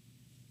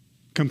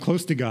 Come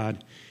close to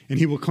God, and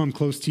he will come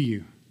close to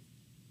you.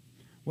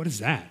 What is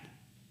that?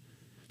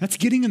 That's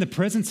getting in the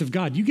presence of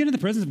God. You get in the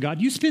presence of God,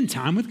 you spend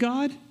time with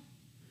God?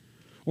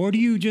 Or do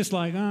you just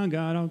like, oh,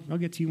 God, I'll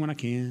get to you when I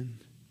can.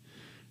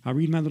 I'll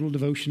read my little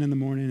devotion in the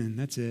morning, and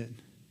that's it.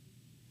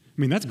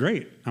 I mean, that's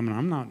great.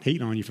 I'm not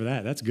hating on you for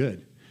that. That's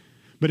good.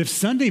 But if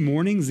Sunday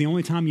morning's the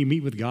only time you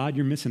meet with God,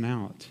 you're missing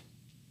out.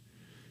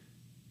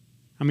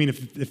 I mean,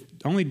 if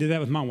I only did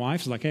that with my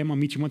wife, it's like, hey, I'm going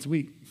to meet you once a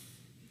week.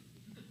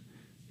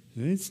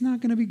 It's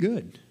not going to be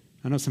good.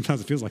 I know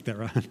sometimes it feels like that,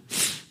 right?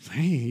 It's like,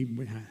 hey,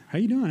 how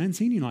you doing? I haven't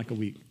seen you in like a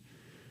week.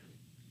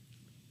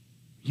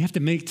 You have to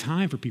make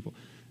time for people.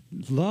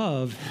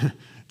 Love,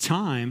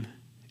 time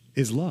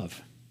is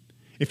love.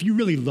 If you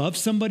really love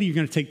somebody, you're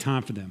going to take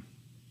time for them.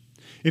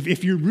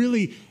 If you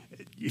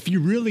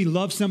really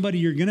love somebody,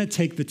 you're going to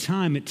take the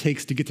time it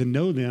takes to get to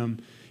know them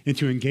and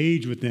to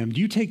engage with them.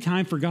 Do you take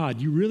time for God?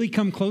 You really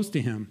come close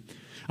to him.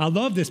 I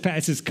love this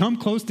passage. It says, come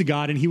close to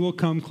God and he will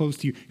come close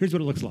to you. Here's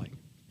what it looks like.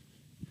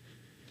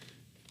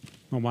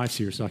 My wife's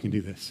here, so I can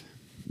do this.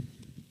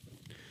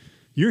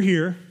 You're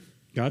here.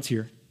 God's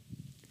here.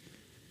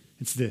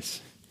 It's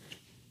this.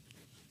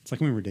 It's like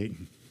when we were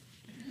dating.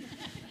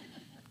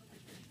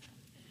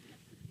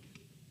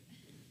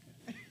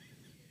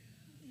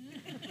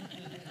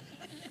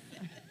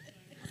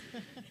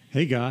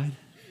 Hey, God,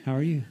 how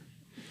are you?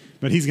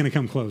 But he's going to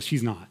come close.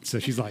 She's not. So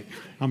she's like,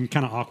 I'm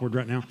kind of awkward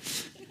right now.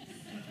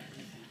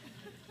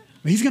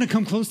 But he's going to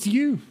come close to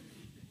you.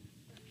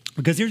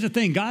 Because here's the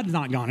thing. God's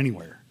not gone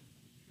anywhere.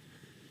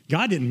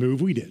 God didn't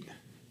move. We did.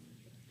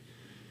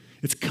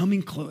 It's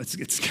coming close.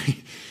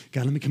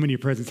 God, let me come into your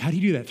presence. How do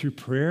you do that? Through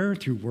prayer,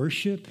 through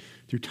worship,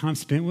 through time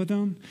spent with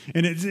him.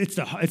 And it's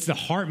the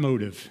heart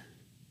motive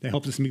that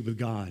helps us meet with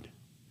God.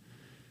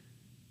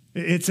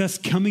 It's us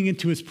coming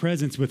into his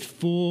presence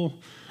with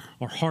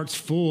our hearts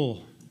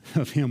full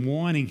of him,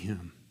 wanting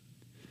him.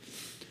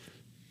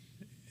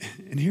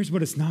 And here's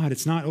what it's not.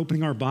 It's not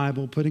opening our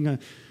Bible, putting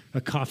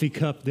a coffee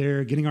cup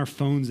there, getting our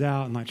phones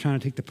out and like trying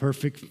to take the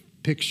perfect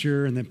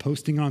picture and then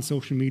posting it on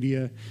social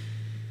media.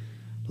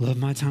 Love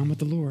my time with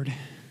the Lord.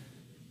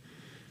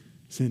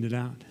 Send it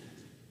out.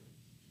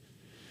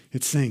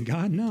 It's saying,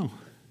 God, no,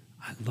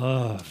 I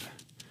love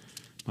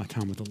my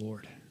time with the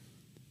Lord.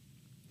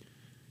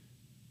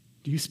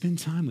 Do you spend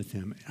time with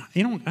him?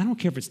 I don't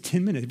care if it's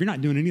 10 minutes. If you're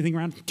not doing anything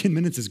around, 10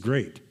 minutes is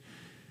great.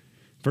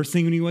 First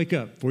thing when you wake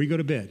up, before you go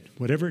to bed,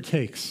 whatever it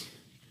takes,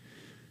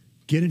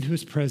 get into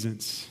his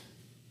presence.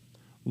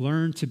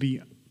 Learn to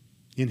be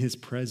in his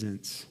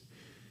presence.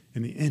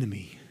 And the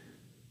enemy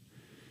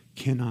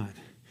cannot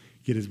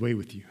get his way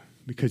with you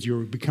because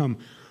you'll become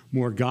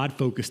more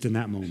God-focused in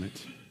that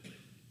moment.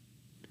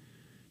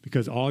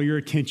 Because all your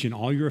attention,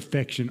 all your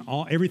affection,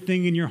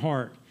 everything in your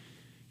heart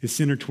is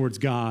centered towards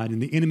God,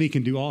 and the enemy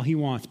can do all he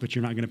wants, but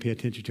you're not going to pay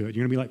attention to it.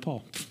 You're going to be like,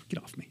 Paul,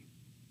 get off me.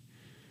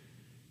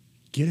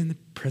 Get in the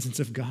presence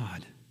of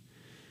God.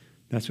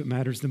 That's what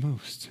matters the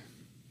most.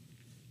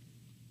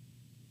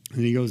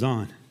 And he goes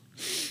on.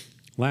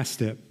 Last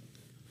step.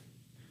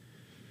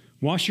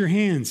 Wash your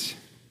hands,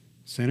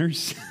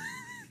 sinners.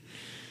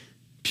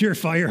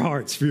 Purify your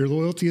hearts, for your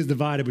loyalty is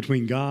divided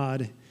between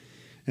God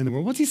and the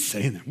world. What's he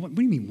saying there? What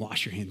do you mean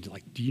wash your hands?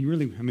 Like, do you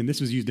really, I mean,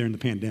 this was used during the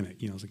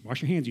pandemic. You know, it's like,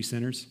 wash your hands, you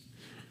sinners.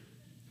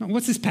 No,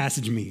 what's this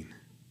passage mean?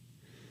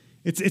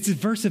 It's a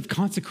verse of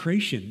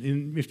consecration.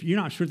 And if you're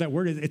not sure what that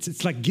word is,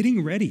 it's like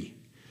getting ready.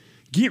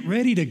 Get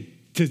ready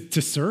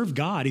to serve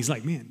God. He's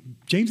like, man,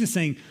 James is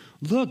saying,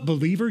 look,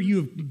 believer, you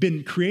have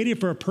been created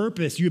for a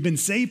purpose. You have been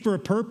saved for a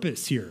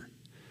purpose here.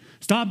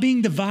 Stop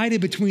being divided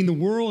between the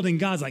world and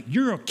God's like,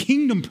 you're a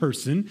kingdom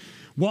person.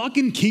 Walk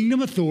in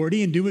kingdom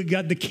authority and do what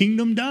God, the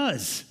kingdom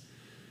does.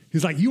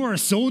 He's like, you are a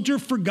soldier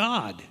for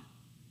God.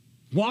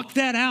 Walk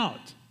that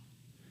out.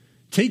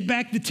 Take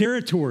back the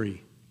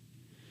territory.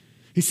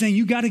 He's saying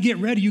you got to get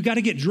ready. You got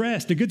to get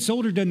dressed. A good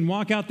soldier doesn't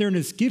walk out there in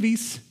his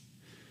skivvies,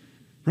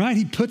 right?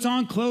 He puts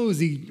on clothes.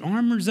 He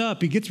armors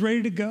up. He gets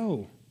ready to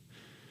go.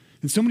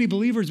 And so many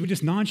believers would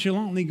just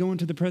nonchalantly go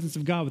into the presence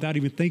of God without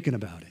even thinking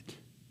about it.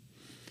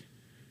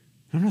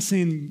 I'm not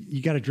saying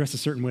you got to dress a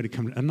certain way to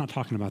come. I'm not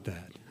talking about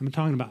that. I'm not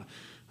talking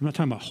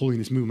about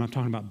holiness movement. I'm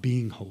talking about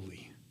being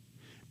holy,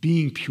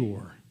 being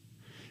pure,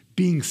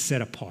 being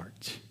set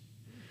apart.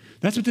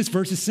 That's what this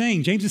verse is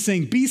saying. James is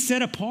saying, be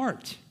set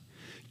apart.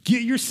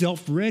 Get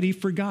yourself ready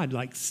for God.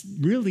 Like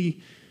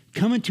really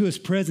come into his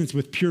presence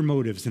with pure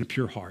motives and a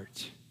pure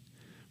heart.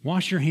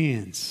 Wash your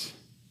hands.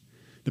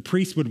 The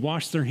priests would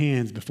wash their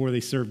hands before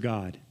they served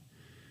God.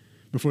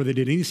 Before they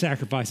did any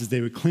sacrifices,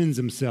 they would cleanse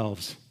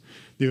themselves.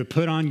 They would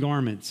put on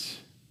garments.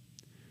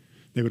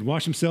 They would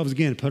wash themselves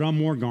again, put on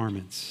more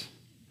garments.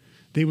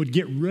 They would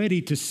get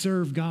ready to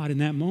serve God in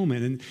that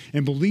moment.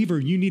 And believer,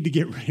 you need to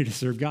get ready to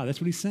serve God.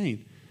 That's what he's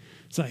saying.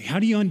 It's like, how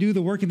do you undo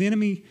the work of the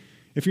enemy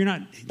if you're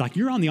not, like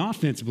you're on the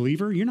offense,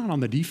 believer. You're not on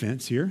the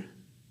defense here.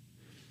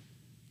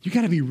 You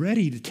got to be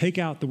ready to take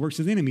out the works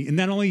of the enemy. And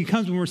that only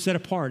comes when we're set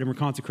apart and we're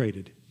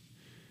consecrated.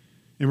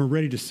 And we're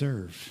ready to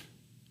serve.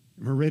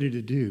 And we're ready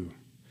to do.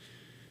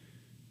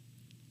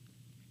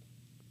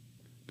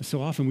 But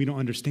so often we don't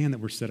understand that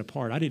we're set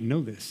apart. I didn't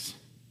know this.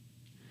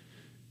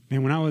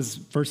 Man, when I was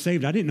first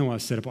saved, I didn't know I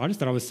was set apart. I just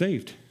thought I was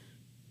saved.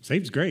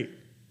 Saved's great.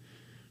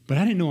 But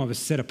I didn't know I was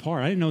set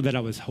apart. I didn't know that I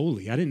was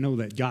holy. I didn't know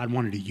that God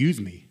wanted to use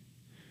me.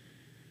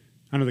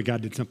 I know that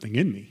God did something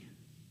in me.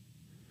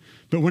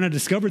 But when I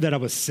discovered that I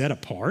was set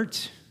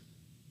apart,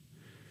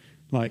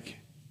 like,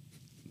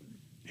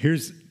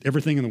 here's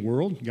everything in the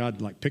world.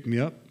 God, like, picked me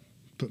up,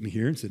 put me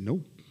here, and said,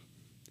 nope.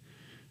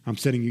 I'm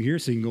setting you here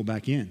so you can go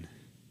back in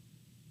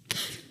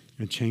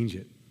and change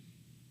it.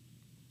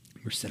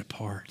 We're set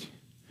apart.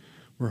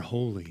 We're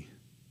holy.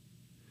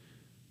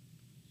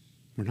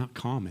 We're not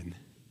common.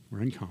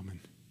 We're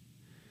uncommon.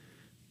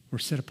 We're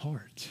set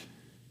apart.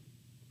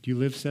 Do you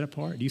live set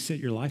apart? Do you set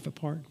your life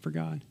apart for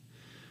God?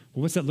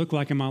 Well, what's that look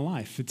like in my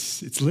life?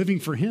 It's living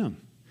for him.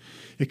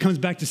 It comes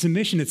back to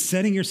submission. It's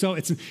setting yourself.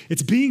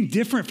 It's being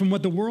different from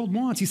what the world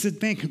wants. He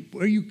said, man,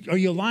 are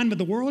you aligned with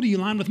the world? Or are you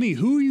aligned with me?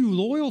 Who are you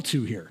loyal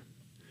to here?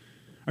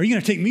 Are you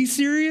going to take me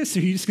serious, or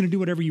are you just going to do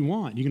whatever you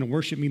want? You're going to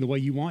worship me the way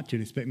you want to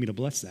and expect me to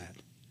bless that.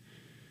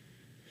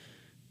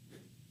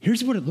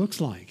 Here's what it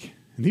looks like.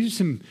 And these are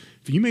some,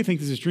 you may think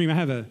this is a dream. I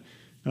have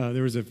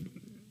there was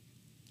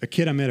a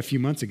kid I met a few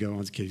months ago. I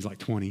was a kid, he's like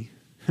 20.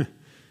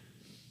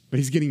 But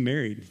he's getting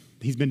married.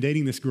 He's been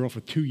dating this girl for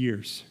 2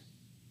 years.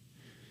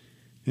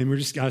 And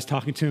I was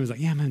talking to him. I was like,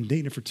 yeah, man, I'm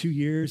dating her for 2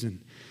 years.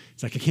 And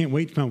it's like, I can't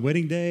wait for my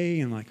wedding day.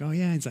 And I'm like, oh,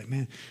 yeah. It's like,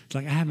 man, it's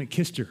like, I haven't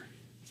kissed her.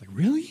 It's like,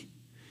 really?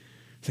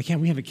 It's like, yeah,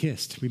 we haven't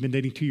kissed. We've been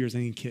dating 2 years. I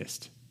ain't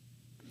kissed.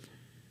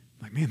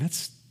 I'm like, man,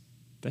 that's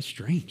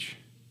strange.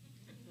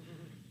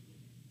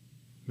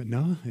 But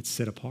no, it's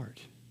set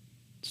apart.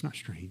 It's not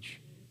strange.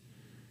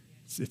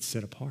 It's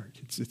set apart.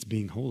 It's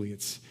being holy.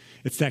 It's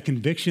that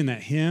conviction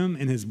that him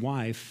and his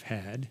wife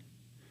had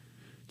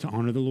to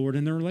honor the Lord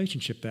in their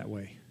relationship that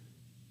way.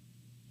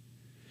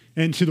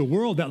 And to the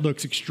world, that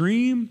looks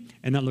extreme,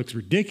 and that looks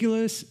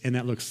ridiculous, and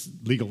that looks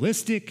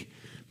legalistic.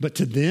 But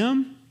to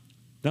them,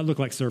 that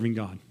looked like serving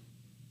God.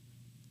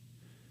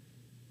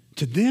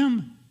 To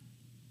them,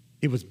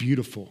 it was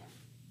beautiful.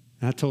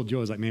 And I told Joe,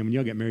 I was like, man, when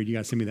y'all get married, you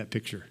got to send me that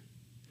picture.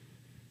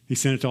 He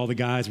sent it to all the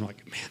guys, and we're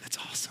like, man, that's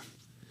awesome.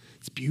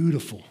 It's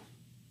beautiful.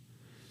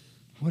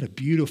 What a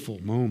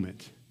beautiful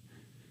moment.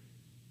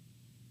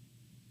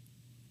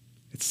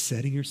 It's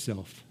setting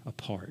yourself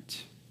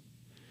apart.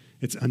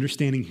 It's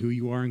understanding who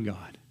you are in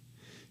God.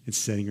 It's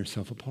setting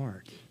yourself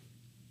apart.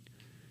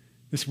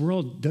 This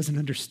world doesn't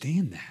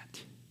understand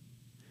that.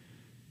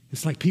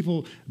 It's like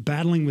people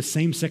battling with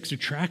same-sex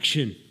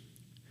attraction.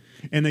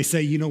 And they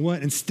say, you know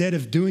what? Instead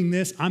of doing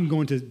this, I'm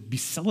going to be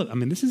celibate. I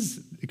mean, this is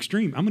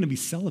extreme. I'm going to be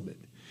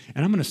celibate.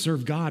 And I'm going to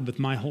serve God with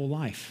my whole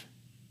life.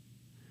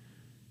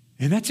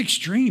 And that's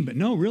extreme. But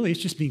no, really, it's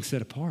just being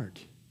set apart.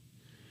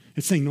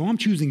 It's saying, no, I'm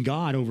choosing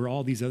God over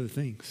all these other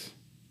things.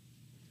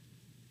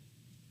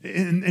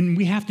 And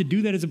we have to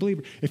do that as a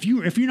believer. If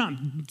you're not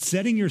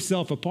setting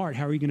yourself apart,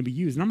 how are you going to be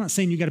used? And I'm not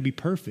saying you got to be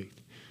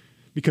perfect,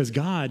 because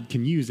God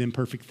can use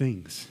imperfect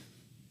things.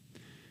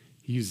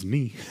 He uses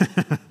me.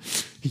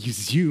 He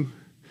uses you.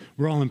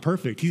 We're all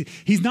imperfect.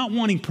 He's not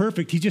wanting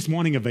perfect. He's just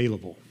wanting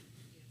available.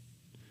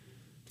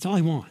 That's all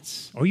he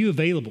wants. Are you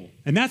available?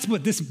 And that's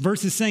what this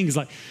verse is saying, is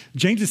like,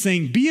 James is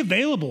saying, be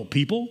available,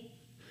 people,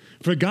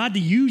 for God to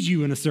use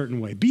you in a certain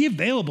way. Be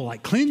available,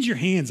 like cleanse your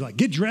hands, like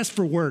get dressed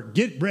for work,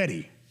 get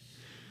ready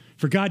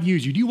for God to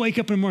use you. Do you wake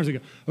up in the morning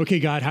and go,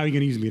 okay, God, how are you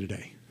going to use me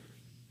today?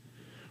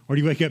 Or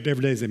do you wake up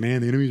every day and say,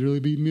 man, the enemy's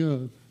really beating me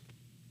up?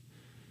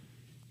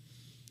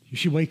 You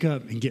should wake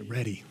up and get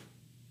ready.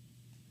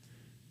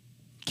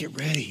 Get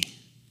ready.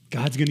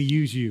 God's going to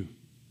use you.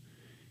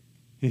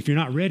 And if you're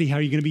not ready, how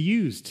are you going to be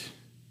used?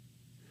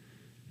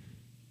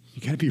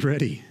 You got to be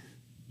ready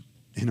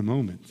in a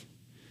moment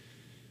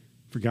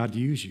for God to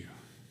use you.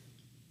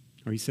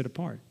 Are you set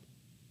apart?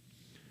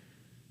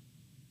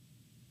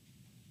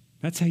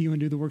 That's how you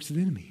undo the works of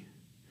the enemy.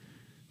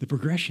 The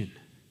progression.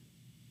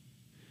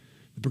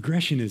 The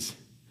progression is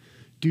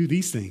do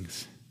these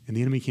things and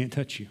the enemy can't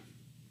touch you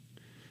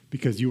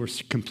because you are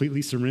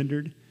completely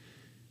surrendered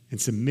and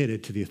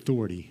submitted to the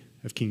authority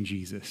of King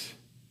Jesus.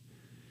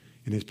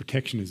 And his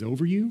protection is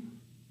over you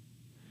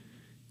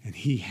and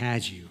he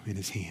has you in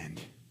his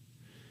hand.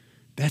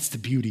 That's the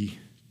beauty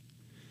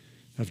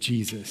of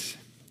Jesus.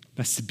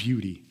 That's the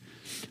beauty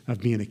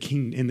of being a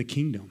king in the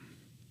kingdom.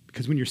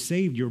 Because when you're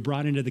saved, you're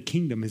brought into the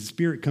kingdom. His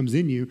Spirit comes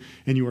in you,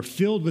 and you are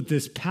filled with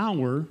this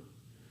power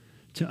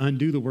to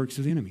undo the works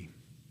of the enemy.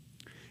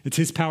 It's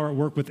his power at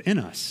work within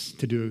us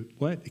to do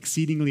what?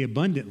 Exceedingly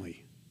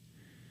abundantly.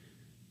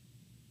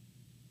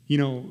 You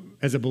know,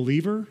 as a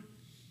believer,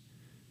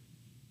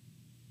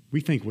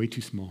 we think way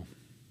too small.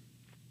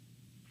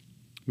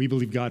 We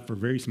believe God for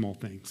very small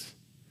things,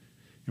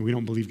 and we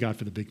don't believe God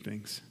for the big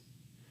things.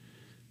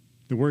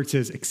 The word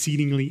says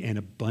exceedingly and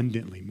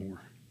abundantly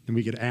more than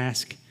we could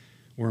ask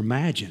or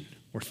imagine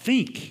or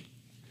think.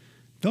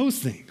 Those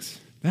things.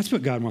 That's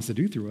what God wants to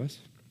do through us.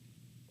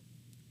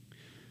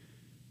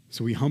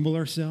 So we humble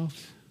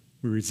ourselves.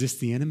 We resist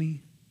the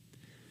enemy.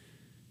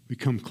 We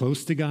come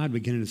close to God. We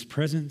get in his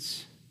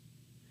presence.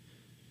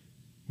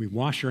 We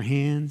wash our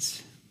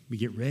hands. We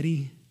get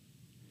ready.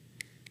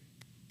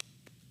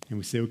 And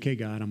we say, okay,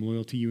 God, I'm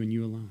loyal to you and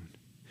you alone.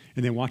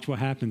 And then watch what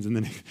happens. And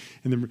then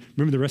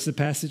remember the rest of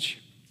the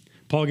passage?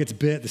 Paul gets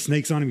bit, the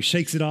snake's on him, he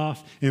shakes it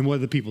off, and what do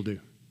the people do?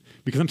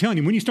 Because I'm telling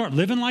you, when you start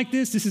living like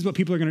this is what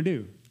people are going to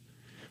do.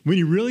 When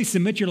you really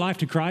submit your life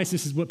to Christ,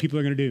 this is what people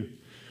are going to do.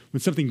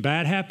 When something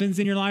bad happens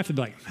in your life, they'll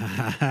be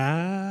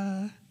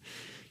like,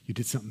 you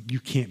did something, you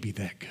can't be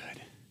that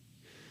good.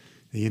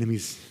 The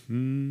enemy's,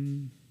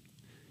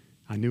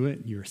 I knew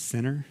it, you're a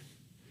sinner.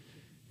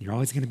 You're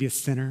always going to be a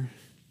sinner.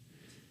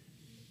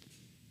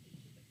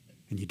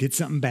 And you did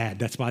something bad,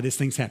 that's why this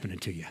thing's happening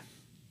to you.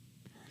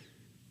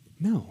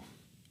 No.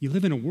 You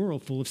live in a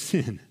world full of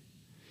sin.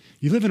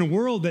 You live in a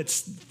world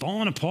that's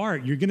falling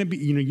apart. You're going to be,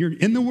 you're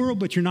in the world,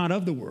 but you're not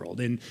of the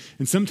world. And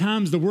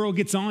sometimes the world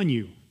gets on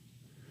you.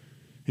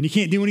 And you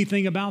can't do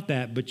anything about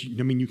that, but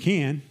you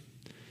can.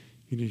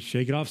 You just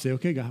shake it off, say,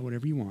 okay, God,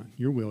 whatever you want.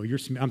 Your will.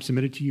 I'm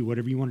submitted to you,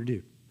 whatever you want to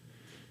do.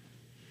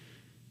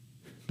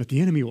 But the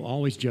enemy will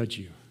always judge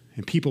you,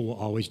 and people will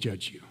always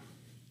judge you.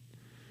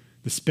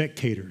 The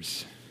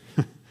spectators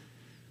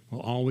will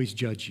always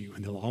judge you,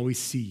 and they'll always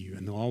see you,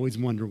 and they'll always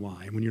wonder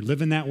why. And when you're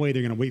living that way,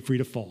 they're going to wait for you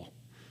to fall.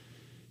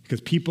 Because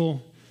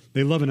people,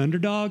 they love an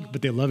underdog,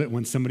 but they love it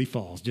when somebody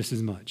falls just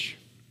as much.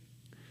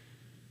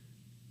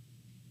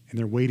 And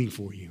they're waiting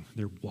for you.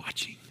 They're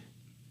watching.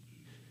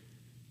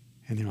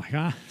 And they're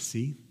like,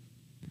 see?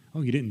 Oh,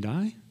 you didn't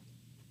die?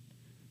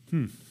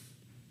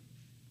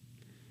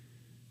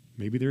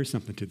 Maybe there is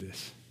something to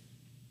this.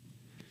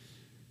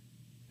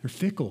 They're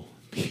fickle.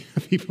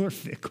 People are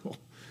fickle.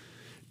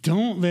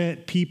 Don't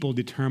let people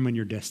determine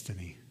your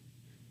destiny.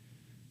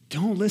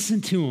 Don't listen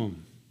to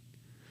them.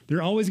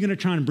 They're always going to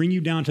try and bring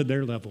you down to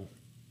their level.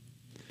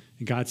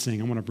 And God's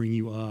saying, I want to bring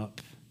you up.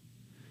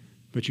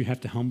 But you have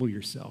to humble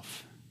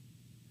yourself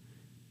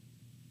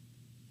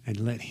and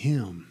let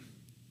him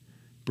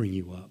bring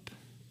you up.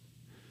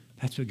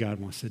 That's what God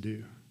wants to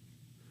do.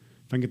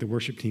 If I can get the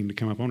worship team to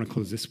come up, I want to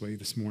close this way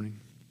this morning.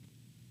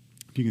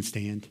 If you can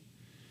stand,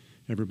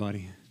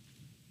 everybody.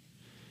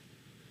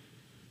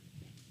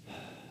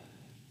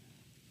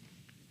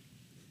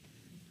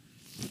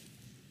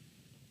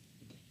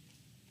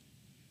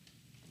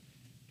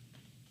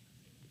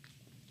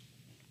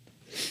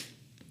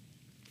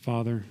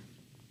 Father,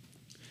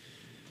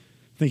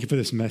 thank you for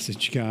this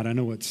message, God. I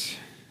know it's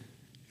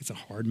a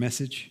hard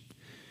message,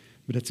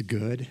 but it's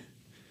good.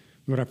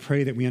 Lord, I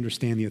pray that we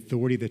understand the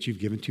authority that you've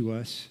given to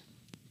us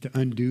to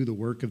undo the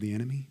work of the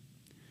enemy.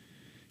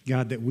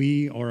 God, that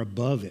we are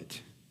above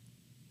it.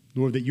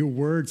 Lord, that your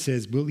word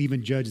says we'll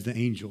even judge the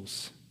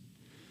angels.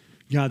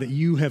 God, that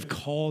you have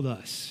called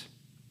us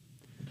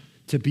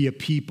to be a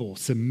people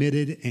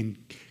submitted and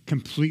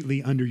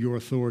completely under your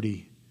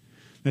authority.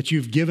 That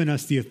you've given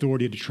us the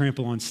authority to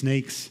trample on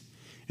snakes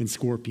and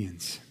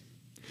scorpions.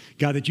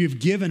 God, that you've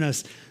given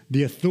us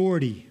the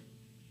authority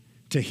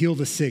to heal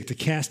the sick, to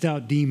cast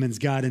out demons,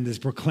 God, and to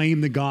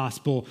proclaim the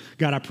gospel.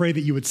 God, I pray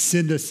that you would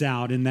send us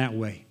out in that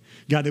way.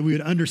 God, that we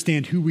would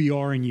understand who we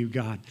are in you,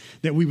 God,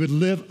 that we would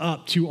live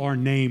up to our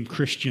name,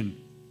 Christian,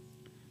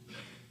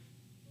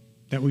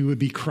 that we would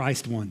be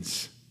Christ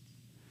ones,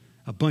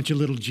 a bunch of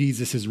little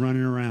Jesuses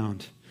running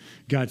around,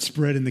 God,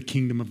 spreading the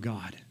kingdom of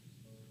God.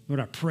 Lord,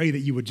 I pray that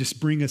you would just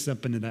bring us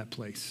up into that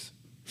place.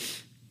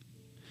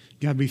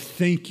 God, we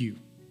thank you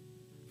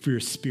for your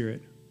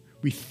Spirit.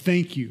 We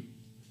thank you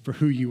for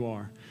who you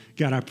are.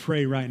 God, I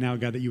pray right now,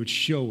 God, that you would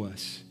show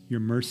us your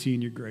mercy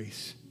and your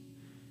grace.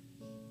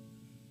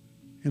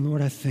 And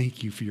Lord, I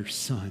thank you for your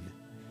Son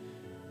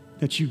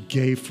that you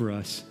gave for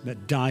us,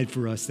 that died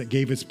for us, that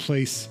gave his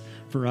place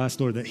for us,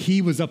 Lord, that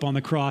he was up on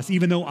the cross,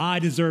 even though I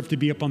deserve to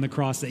be up on the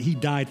cross, that he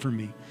died for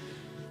me,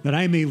 that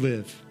I may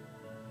live.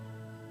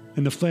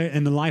 And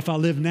the life I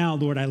live now,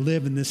 Lord, I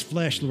live in this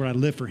flesh. Lord, I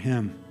live for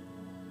him.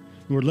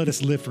 Lord, let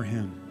us live for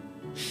him.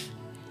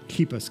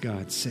 Keep us,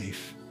 God,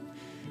 safe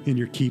in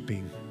your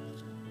keeping.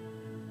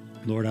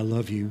 Lord, I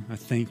love you. I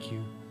thank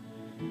you.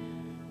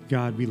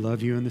 God, we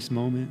love you in this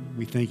moment.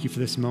 We thank you for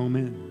this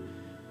moment.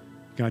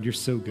 God, you're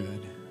so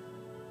good.